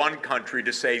for one country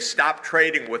to say, stop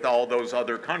trading with all those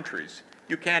other countries.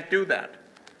 You can't do that.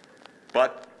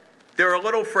 But they're a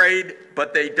little afraid,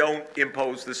 but they don't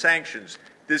impose the sanctions.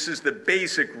 This is the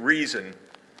basic reason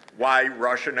why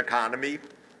Russian economy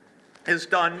has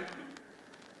done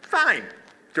fine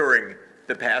during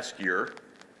the past year,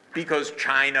 because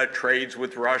China trades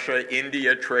with Russia,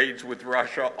 India trades with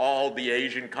Russia, all the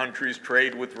Asian countries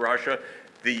trade with Russia,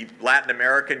 the Latin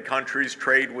American countries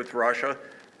trade with Russia.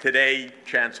 Today,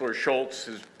 Chancellor Scholz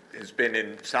has been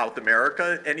in South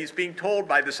America, and he's being told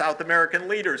by the South American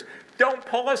leaders, don't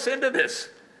pull us into this.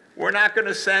 We're not going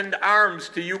to send arms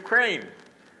to Ukraine.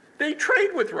 They trade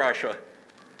with Russia,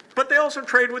 but they also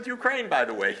trade with Ukraine, by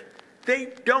the way.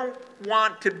 They don't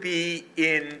want to be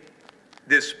in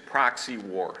this proxy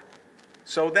war.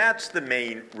 So that's the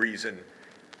main reason.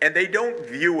 And they don't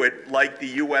view it like the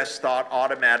US thought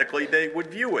automatically they would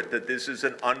view it, that this is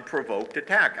an unprovoked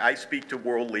attack. I speak to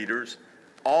world leaders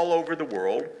all over the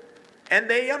world, and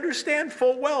they understand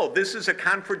full well this is a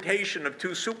confrontation of two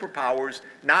superpowers,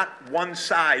 not one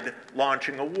side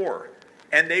launching a war.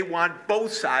 And they want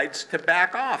both sides to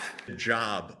back off. The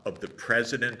job of the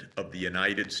President of the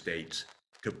United States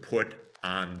to put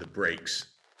on the brakes,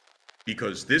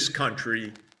 because this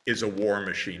country is a war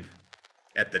machine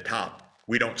at the top.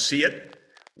 We don't see it.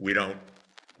 We don't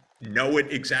know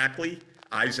it exactly.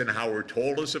 Eisenhower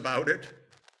told us about it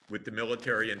with the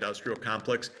military-industrial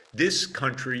complex. This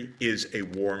country is a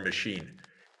war machine.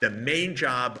 The main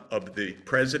job of the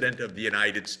President of the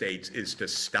United States is to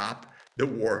stop the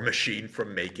war machine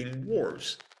from making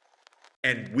wars.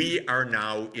 And we are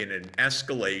now in an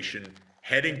escalation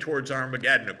heading towards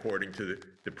Armageddon, according to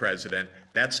the President.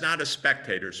 That's not a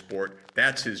spectator sport.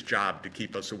 That's his job, to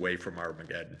keep us away from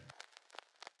Armageddon.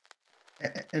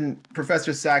 And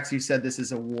Professor Sachs, you said this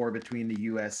is a war between the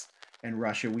U.S. and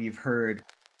Russia. We've heard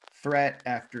threat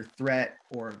after threat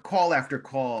or call after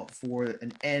call for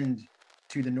an end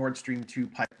to the Nord Stream 2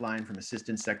 pipeline, from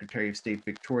Assistant Secretary of State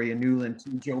Victoria Nuland to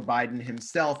Joe Biden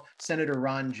himself. Senator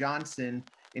Ron Johnson,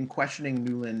 in questioning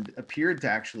Nuland, appeared to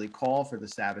actually call for the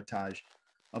sabotage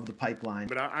of the pipeline.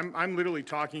 But I'm literally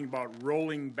talking about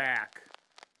rolling back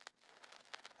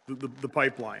the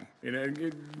pipeline.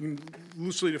 And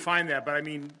loosely define that, but I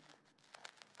mean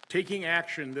taking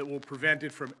action that will prevent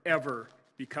it from ever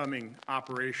becoming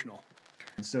operational.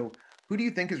 So who do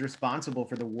you think is responsible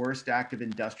for the worst act of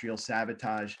industrial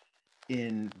sabotage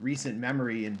in recent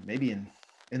memory, and maybe in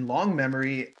in long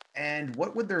memory? And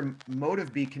what would their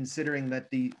motive be, considering that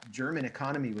the German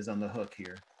economy was on the hook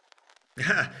here?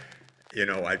 You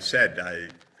know, I've said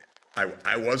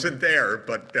I wasn't there,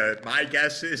 but my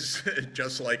guess is,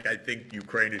 just like I think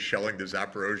Ukraine is shelling the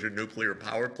Zaporozhye nuclear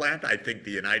power plant, I think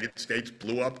the United States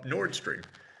blew up Nord Stream.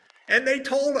 And they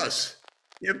told us,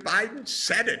 Biden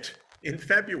said it in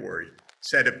February,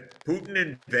 said if Putin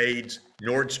invades,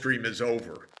 Nord Stream is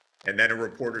over. And then a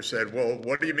reporter said, well,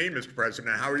 what do you mean, Mr.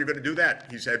 President? How are you going to do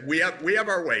that? He said, we have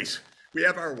our ways. We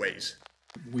have our ways.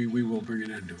 We will bring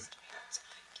an end to it.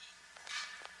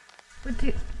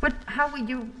 How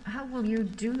will you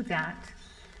do that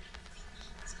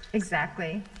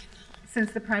exactly,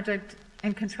 since the project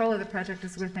and control of the project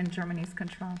is within Germany's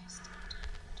control?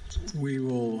 We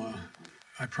will,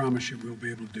 I promise you, we'll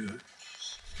be able to do it.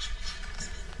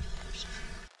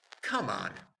 Come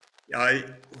on.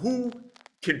 Who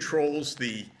controls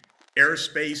the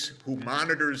airspace? Who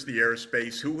monitors the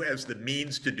airspace? Who has the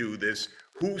means to do this?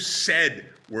 Who said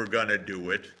we're going to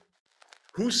do it?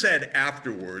 Who said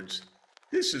afterwards,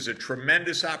 this is a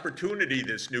tremendous opportunity,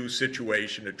 this new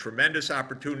situation, a tremendous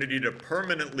opportunity to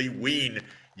permanently wean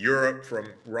Europe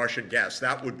from Russian gas?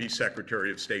 That would be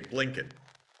Secretary of State Blinken.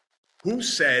 Who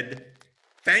said,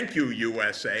 thank you,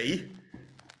 USA,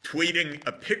 tweeting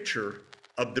a picture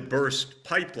of the burst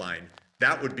pipeline?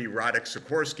 That would be Radek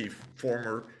Sikorski,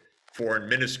 former foreign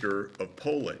minister of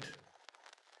Poland.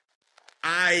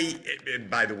 And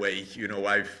by the way,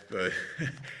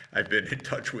 I've been in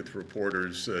touch with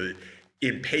reporters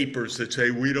in papers that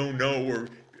say we don't know, or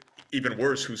even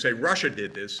worse, who say Russia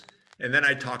did this. And then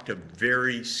I talk to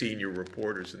very senior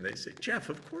reporters, and they say, Jeff,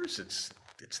 of course it's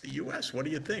the U.S. What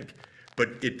do you think? But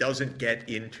it doesn't get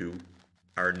into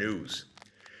our news.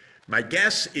 My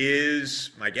guess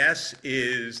is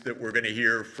that we're going to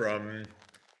hear from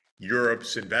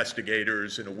Europe's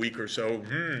investigators in a week or so.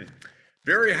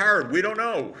 Very hard. We don't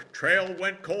know. Trail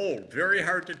went cold. Very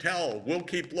hard to tell. We'll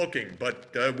keep looking,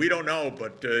 but we don't know.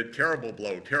 But terrible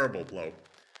blow, terrible blow.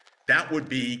 That would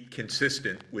be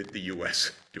consistent with the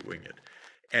U.S. doing it.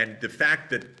 And the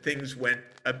fact that things went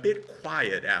a bit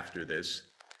quiet after this,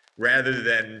 rather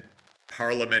than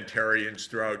parliamentarians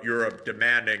throughout Europe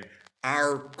demanding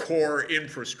our core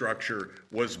infrastructure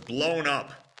was blown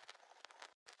up,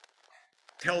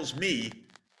 tells me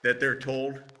that they're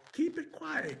told, keep it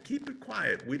quiet, keep it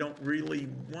quiet. We don't really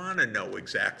want to know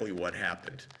exactly what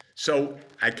happened. So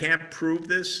I can't prove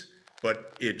this,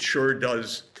 but it sure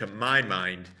does, to my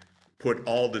mind, put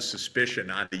all the suspicion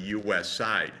on the U.S.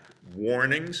 side.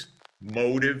 Warnings,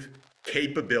 motive,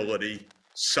 capability,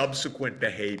 subsequent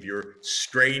behavior,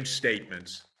 strange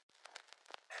statements.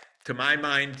 To my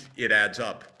mind, it adds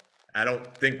up. I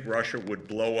don't think Russia would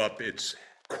blow up its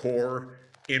core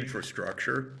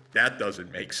infrastructure. That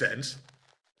doesn't make sense.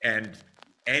 And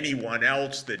anyone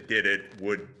else that did it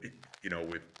would,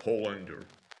 with Poland or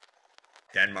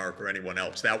Denmark or anyone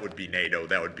else, that would be NATO,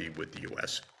 that would be with the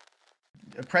US.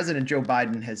 President Joe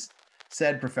Biden has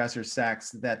said, Professor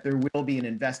Sachs, that there will be an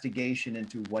investigation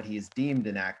into what he has deemed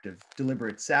an act of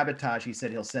deliberate sabotage. He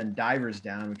said he'll send divers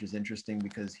down, which is interesting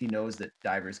because he knows that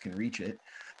divers can reach it.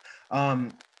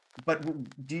 But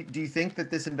do you think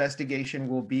that this investigation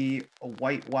will be a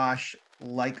whitewash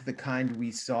like the kind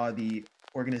we saw the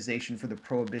Organization for the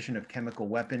Prohibition of Chemical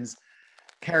Weapons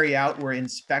carry out, where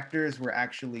inspectors were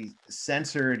actually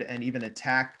censored and even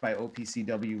attacked by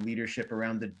OPCW leadership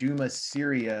around the Duma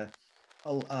Syria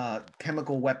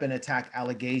chemical weapon attack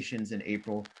allegations in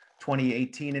April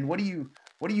 2018? And what do you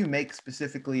make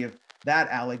specifically of that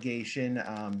allegation?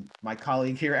 My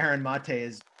colleague here, Aaron Mate,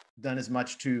 has done as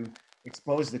much to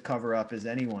expose the cover-up as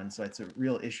anyone, so it's a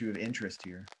real issue of interest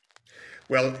here.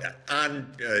 Well,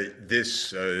 on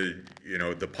this,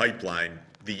 the pipeline,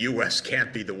 the U.S.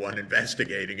 can't be the one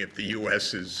investigating if the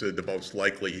U.S. is the most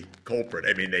likely culprit.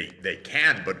 I mean, they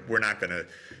can, but we're not going to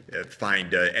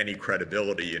find any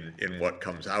credibility in what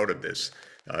comes out of this.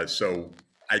 So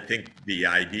I think the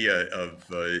idea of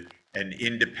an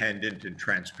independent and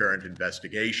transparent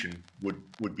investigation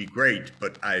would be great,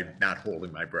 but I'm not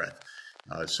holding my breath.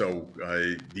 So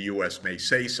the U.S. may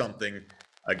say something.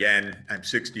 Again, I'm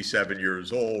 67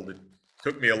 years old. It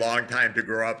took me a long time to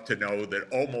grow up to know that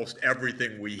almost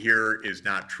everything we hear is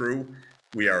not true.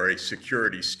 We are a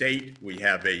security state. We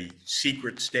have a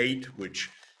secret state,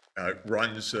 which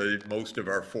runs most of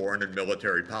our foreign and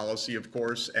military policy, of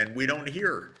course, and we don't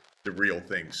hear the real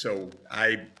thing. So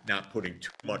I'm not putting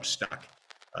too much stock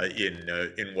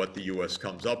in what the U.S.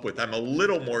 comes up with. I'm a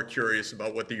little more curious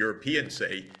about what the Europeans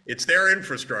say. It's their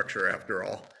infrastructure, after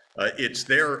all. It's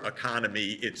their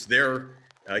economy. It's their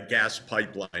gas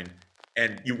pipeline.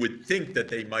 And you would think that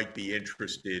they might be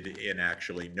interested in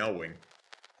actually knowing.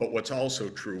 But what's also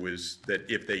true is that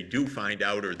if they do find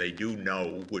out or they do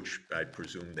know, which I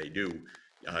presume they do,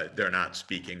 they're not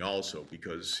speaking also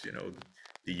because, you know,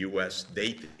 the U.S.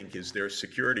 they think is their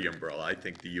security umbrella. I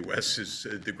think the U.S. is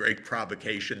the great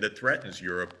provocation that threatens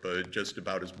Europe just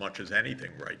about as much as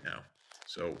anything right now.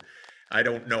 So I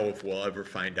don't know if we'll ever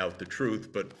find out the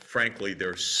truth, but frankly, there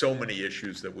are so many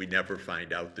issues that we never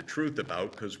find out the truth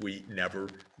about because we never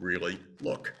really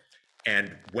look.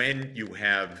 And when you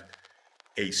have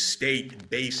a state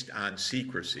based on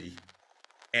secrecy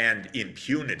and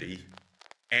impunity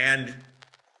and,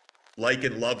 like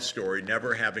in Love Story,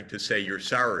 never having to say you're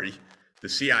sorry, the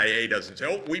CIA doesn't say,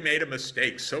 oh, we made a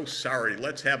mistake, so sorry,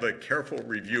 let's have a careful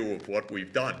review of what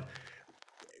we've done.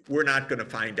 We're not going to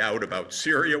find out about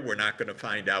Syria. We're not going to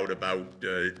find out about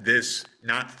this,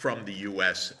 not from the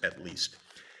U.S. at least.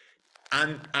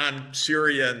 On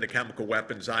Syria and the chemical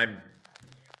weapons,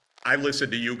 I listen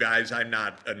to you guys. I'm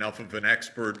not enough of an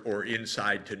expert or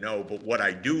inside to know, but what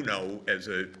I do know as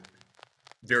a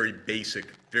very basic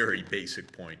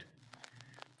point,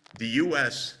 the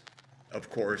U.S., of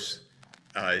course,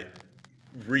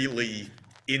 really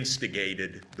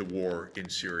instigated the war in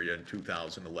Syria in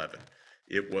 2011.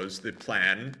 It was the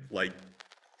plan, like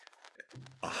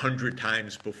 100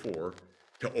 times before,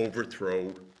 to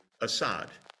overthrow Assad.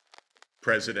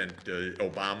 President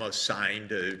Obama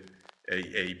signed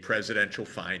a presidential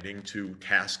finding to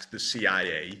task the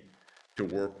CIA to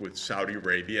work with Saudi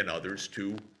Arabia and others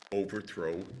to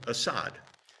overthrow Assad.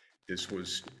 This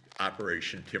was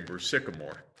Operation Timber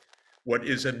Sycamore. What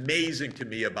is amazing to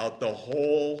me about the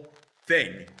whole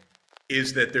thing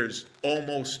is that there's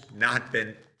almost not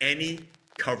been any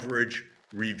coverage,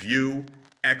 review,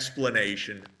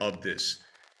 explanation of this.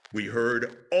 We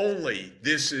heard only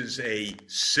this is a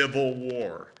civil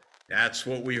war. That's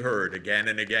what we heard again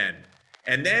and again.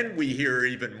 And then we hear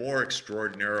even more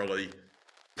extraordinarily,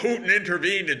 Putin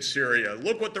intervened in Syria.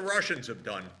 Look what the Russians have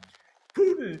done.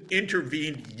 Putin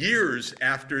intervened years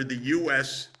after the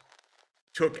U.S.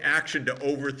 took action to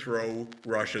overthrow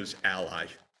Russia's ally.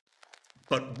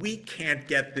 But we can't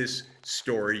get this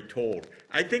story told.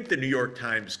 I think the New York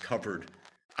Times covered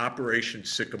Operation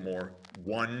Sycamore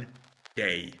one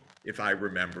day, if I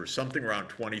remember, something around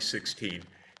 2016.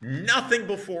 Nothing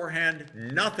beforehand,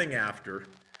 nothing after.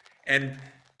 And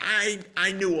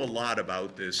I knew a lot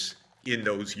about this in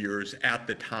those years at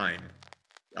the time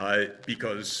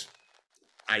because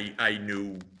I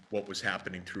knew what was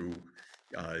happening through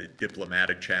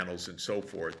diplomatic channels and so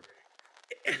forth.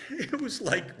 It was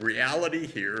like reality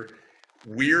here,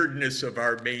 weirdness of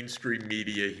our mainstream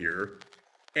media here,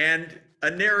 and a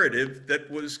narrative that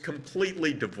was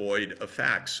completely devoid of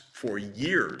facts for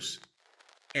years.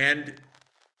 And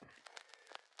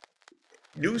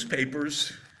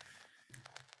newspapers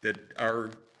that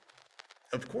are,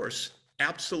 of course,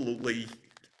 absolutely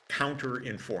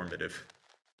counter-informative.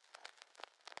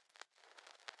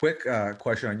 Quick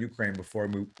question on Ukraine before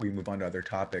we move on to other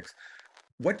topics.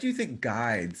 What do you think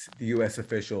guides the U.S.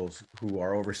 officials who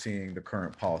are overseeing the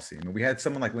current policy? I mean, we had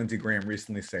someone like Lindsey Graham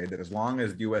recently say that as long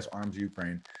as the U.S. arms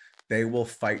Ukraine, they will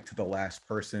fight to the last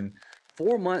person.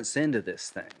 4 months into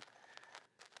this thing,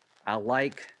 I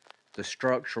like the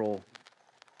structural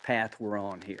path we're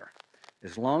on here.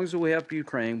 As long as we help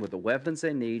Ukraine with the weapons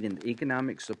they need and the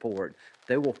economic support,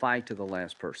 they will fight to the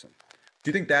last person. Do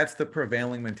you think that's the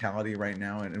prevailing mentality right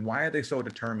now? And why are they so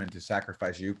determined to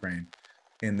sacrifice Ukraine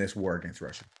in this war against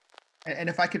Russia? And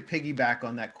if I could piggyback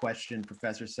on that question,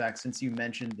 Professor Sachs, since you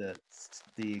mentioned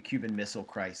the Cuban Missile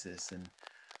Crisis and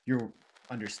your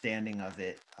understanding of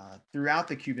it, throughout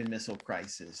the Cuban Missile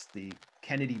Crisis, the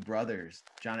Kennedy brothers,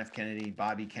 John F. Kennedy,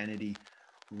 Bobby Kennedy,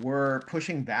 were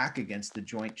pushing back against the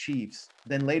Joint Chiefs.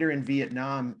 Then later in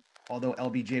Vietnam, although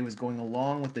LBJ was going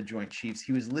along with the Joint Chiefs,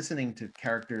 he was listening to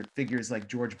character figures like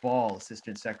George Ball,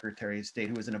 Assistant Secretary of State,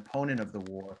 who was an opponent of the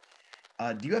war.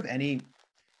 Do you have any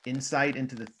insight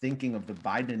into the thinking of the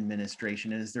Biden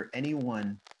administration? And is there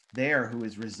anyone there who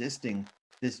is resisting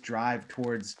this drive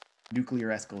towards nuclear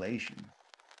escalation?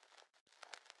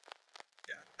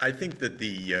 I think that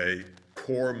the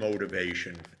core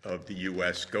motivation of the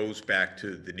U.S. goes back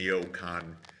to the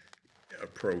neocon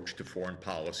approach to foreign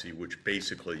policy, which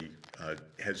basically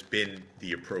has been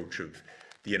the approach of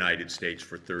the United States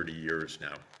for 30 years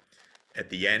now. At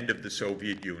the end of the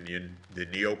Soviet Union, the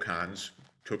neocons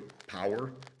took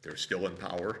power. They're still in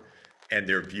power. And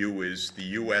their view is the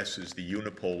U.S. is the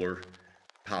unipolar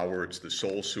power. It's the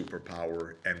sole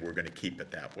superpower, and we're going to keep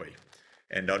it that way.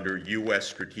 And under U.S.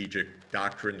 strategic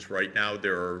doctrines right now,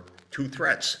 there are two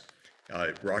threats.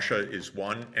 Russia is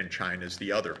one and China is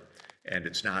the other. And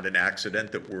it's not an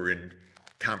accident that we're in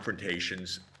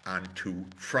confrontations on two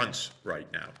fronts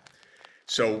right now.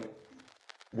 So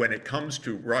when it comes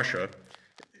to Russia,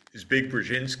 Zbig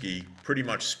Brzezinski pretty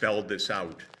much spelled this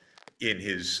out in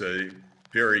his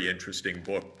very interesting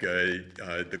book,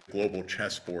 The Global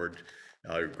Chessboard,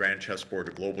 Grand Chessboard,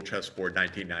 A Global Chessboard,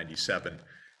 1997,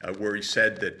 where he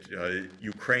said that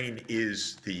Ukraine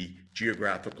is the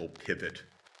geographical pivot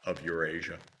of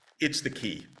Eurasia. It's the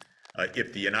key.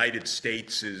 If the United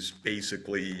States is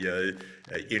basically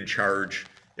in charge,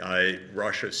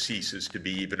 Russia ceases to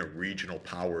be even a regional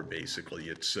power, basically.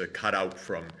 It's cut out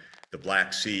from the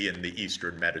Black Sea and the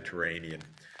Eastern Mediterranean.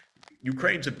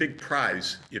 Ukraine's a big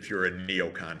prize if you're a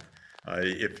neocon. And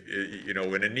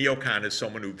a neocon is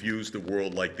someone who views the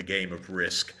world like the game of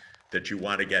Risk, that you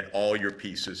want to get all your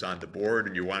pieces on the board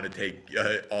and you want to take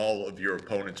all of your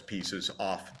opponent's pieces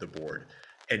off the board.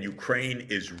 And Ukraine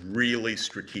is really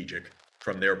strategic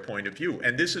from their point of view.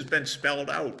 And this has been spelled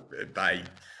out by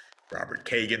Robert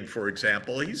Kagan, for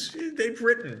example. They've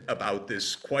written about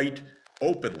this quite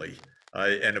openly.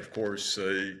 And of course,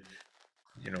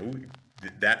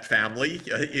 that family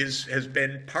has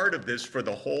been part of this for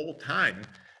the whole time,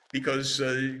 because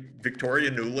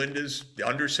Victoria Nuland is the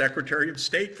Undersecretary of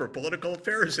State for Political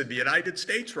Affairs in the United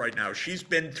States right now. She's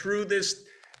been through this,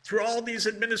 through all these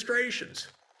administrations.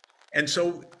 And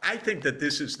so I think that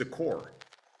this is the core,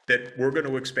 that we're going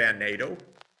to expand NATO.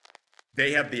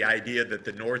 They have the idea that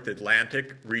the North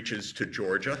Atlantic reaches to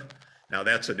Georgia. Now,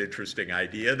 that's an interesting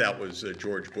idea. That was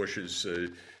George Bush's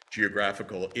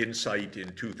geographical insight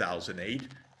in 2008.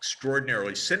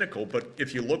 Extraordinarily cynical, but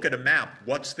if you look at a map,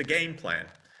 what's the game plan?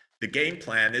 The game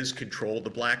plan is control the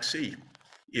Black Sea.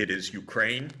 It is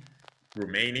Ukraine,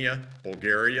 Romania,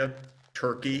 Bulgaria,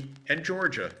 Turkey, and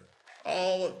Georgia,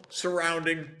 all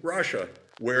surrounding Russia,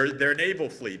 where their naval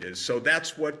fleet is. So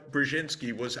that's what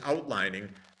Brzezinski was outlining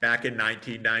back in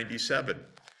 1997.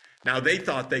 Now, they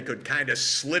thought they could kind of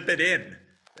slip it in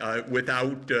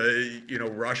without,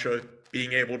 Russia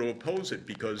being able to oppose it,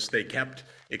 because they kept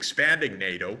expanding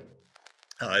NATO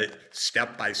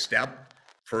step by step.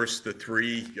 First, the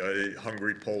three,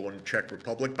 Hungary, Poland, Czech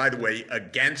Republic, by the way,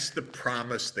 against the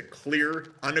promise, the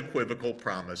clear, unequivocal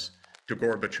promise to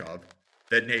Gorbachev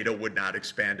that NATO would not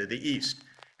expand to the east.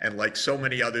 And like so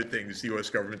many other things, the US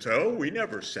government said, oh, we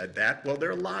never said that. Well,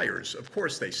 they're liars. Of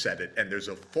course they said it. And there's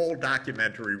a full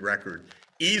documentary record,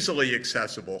 easily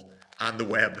accessible on the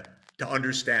web, to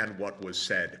understand what was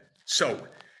said. So,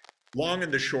 long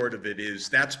and the short of it is,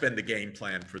 that's been the game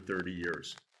plan for 30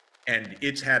 years. And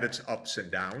it's had its ups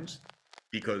and downs,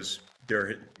 because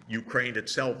Ukraine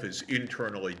itself is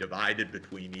internally divided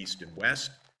between East and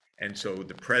West. And so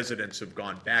the presidents have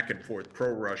gone back and forth,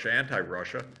 pro-Russia,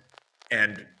 anti-Russia.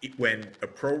 And when a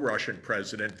pro-Russian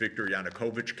president, Viktor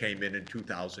Yanukovych, came in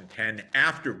 2010,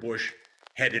 after Bush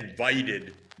had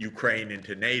invited Ukraine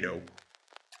into NATO,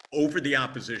 over the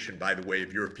opposition, by the way,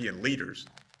 of European leaders,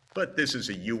 but this is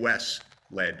a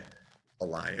US-led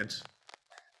alliance,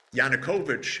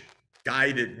 Yanukovych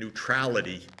guided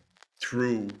neutrality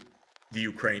through the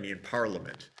Ukrainian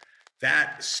parliament.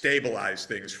 That stabilized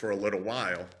things for a little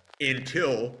while,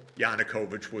 until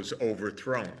Yanukovych was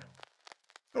overthrown.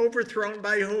 Overthrown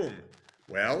by whom?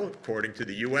 Well, according to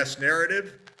the US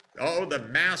narrative, the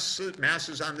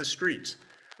masses on the streets.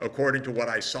 According to what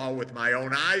I saw with my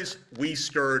own eyes, we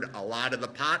stirred a lot of the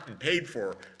pot and paid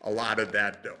for a lot of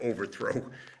that overthrow.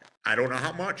 I don't know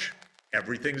how much.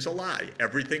 Everything's a lie.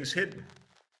 Everything's hidden.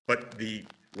 But the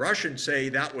Russians say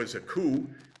that was a coup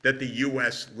that the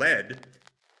US led.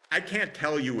 I can't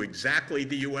tell you exactly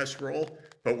the US role,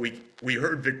 but we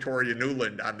heard Victoria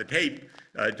Nuland on the tape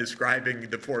describing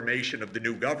the formation of the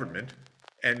new government,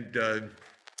 and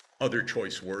other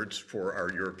choice words for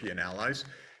our European allies.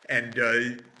 And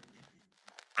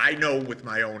I know with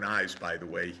my own eyes, by the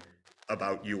way,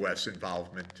 about US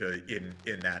involvement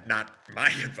in that. Not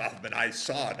my involvement. I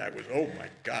saw it. I was, oh my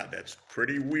God, that's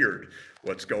pretty weird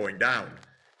what's going down.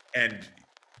 And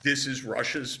this is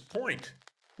Russia's point,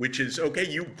 which is, okay,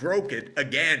 you broke it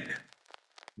again.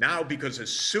 Now, because as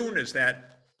soon as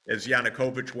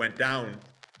Yanukovych went down,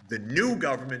 the new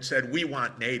government said, we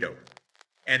want NATO.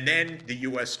 And then the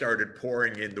US started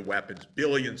pouring in the weapons,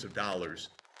 billions of dollars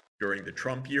during the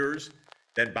Trump years.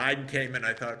 Then Biden came and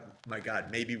I thought, my God,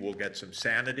 maybe we'll get some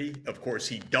sanity. Of course,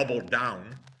 he doubled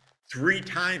down 3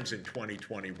 times in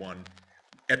 2021.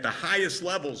 At the highest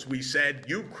levels, we said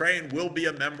Ukraine will be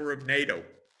a member of NATO,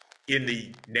 in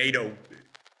the NATO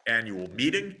annual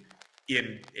meeting,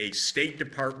 in a State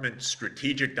Department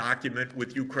strategic document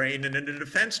with Ukraine, and in a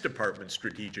Defense Department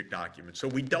strategic document. So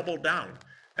we doubled down.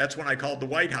 That's when I called the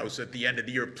White House at the end of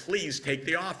the year, please take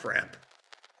the off-ramp.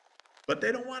 But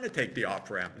they don't want to take the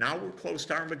off-ramp. Now we're close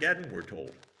to Armageddon, we're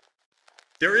told.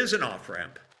 There is an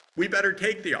off-ramp. We better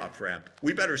take the off-ramp.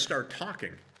 We better start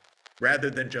talking rather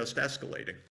than just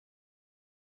escalating.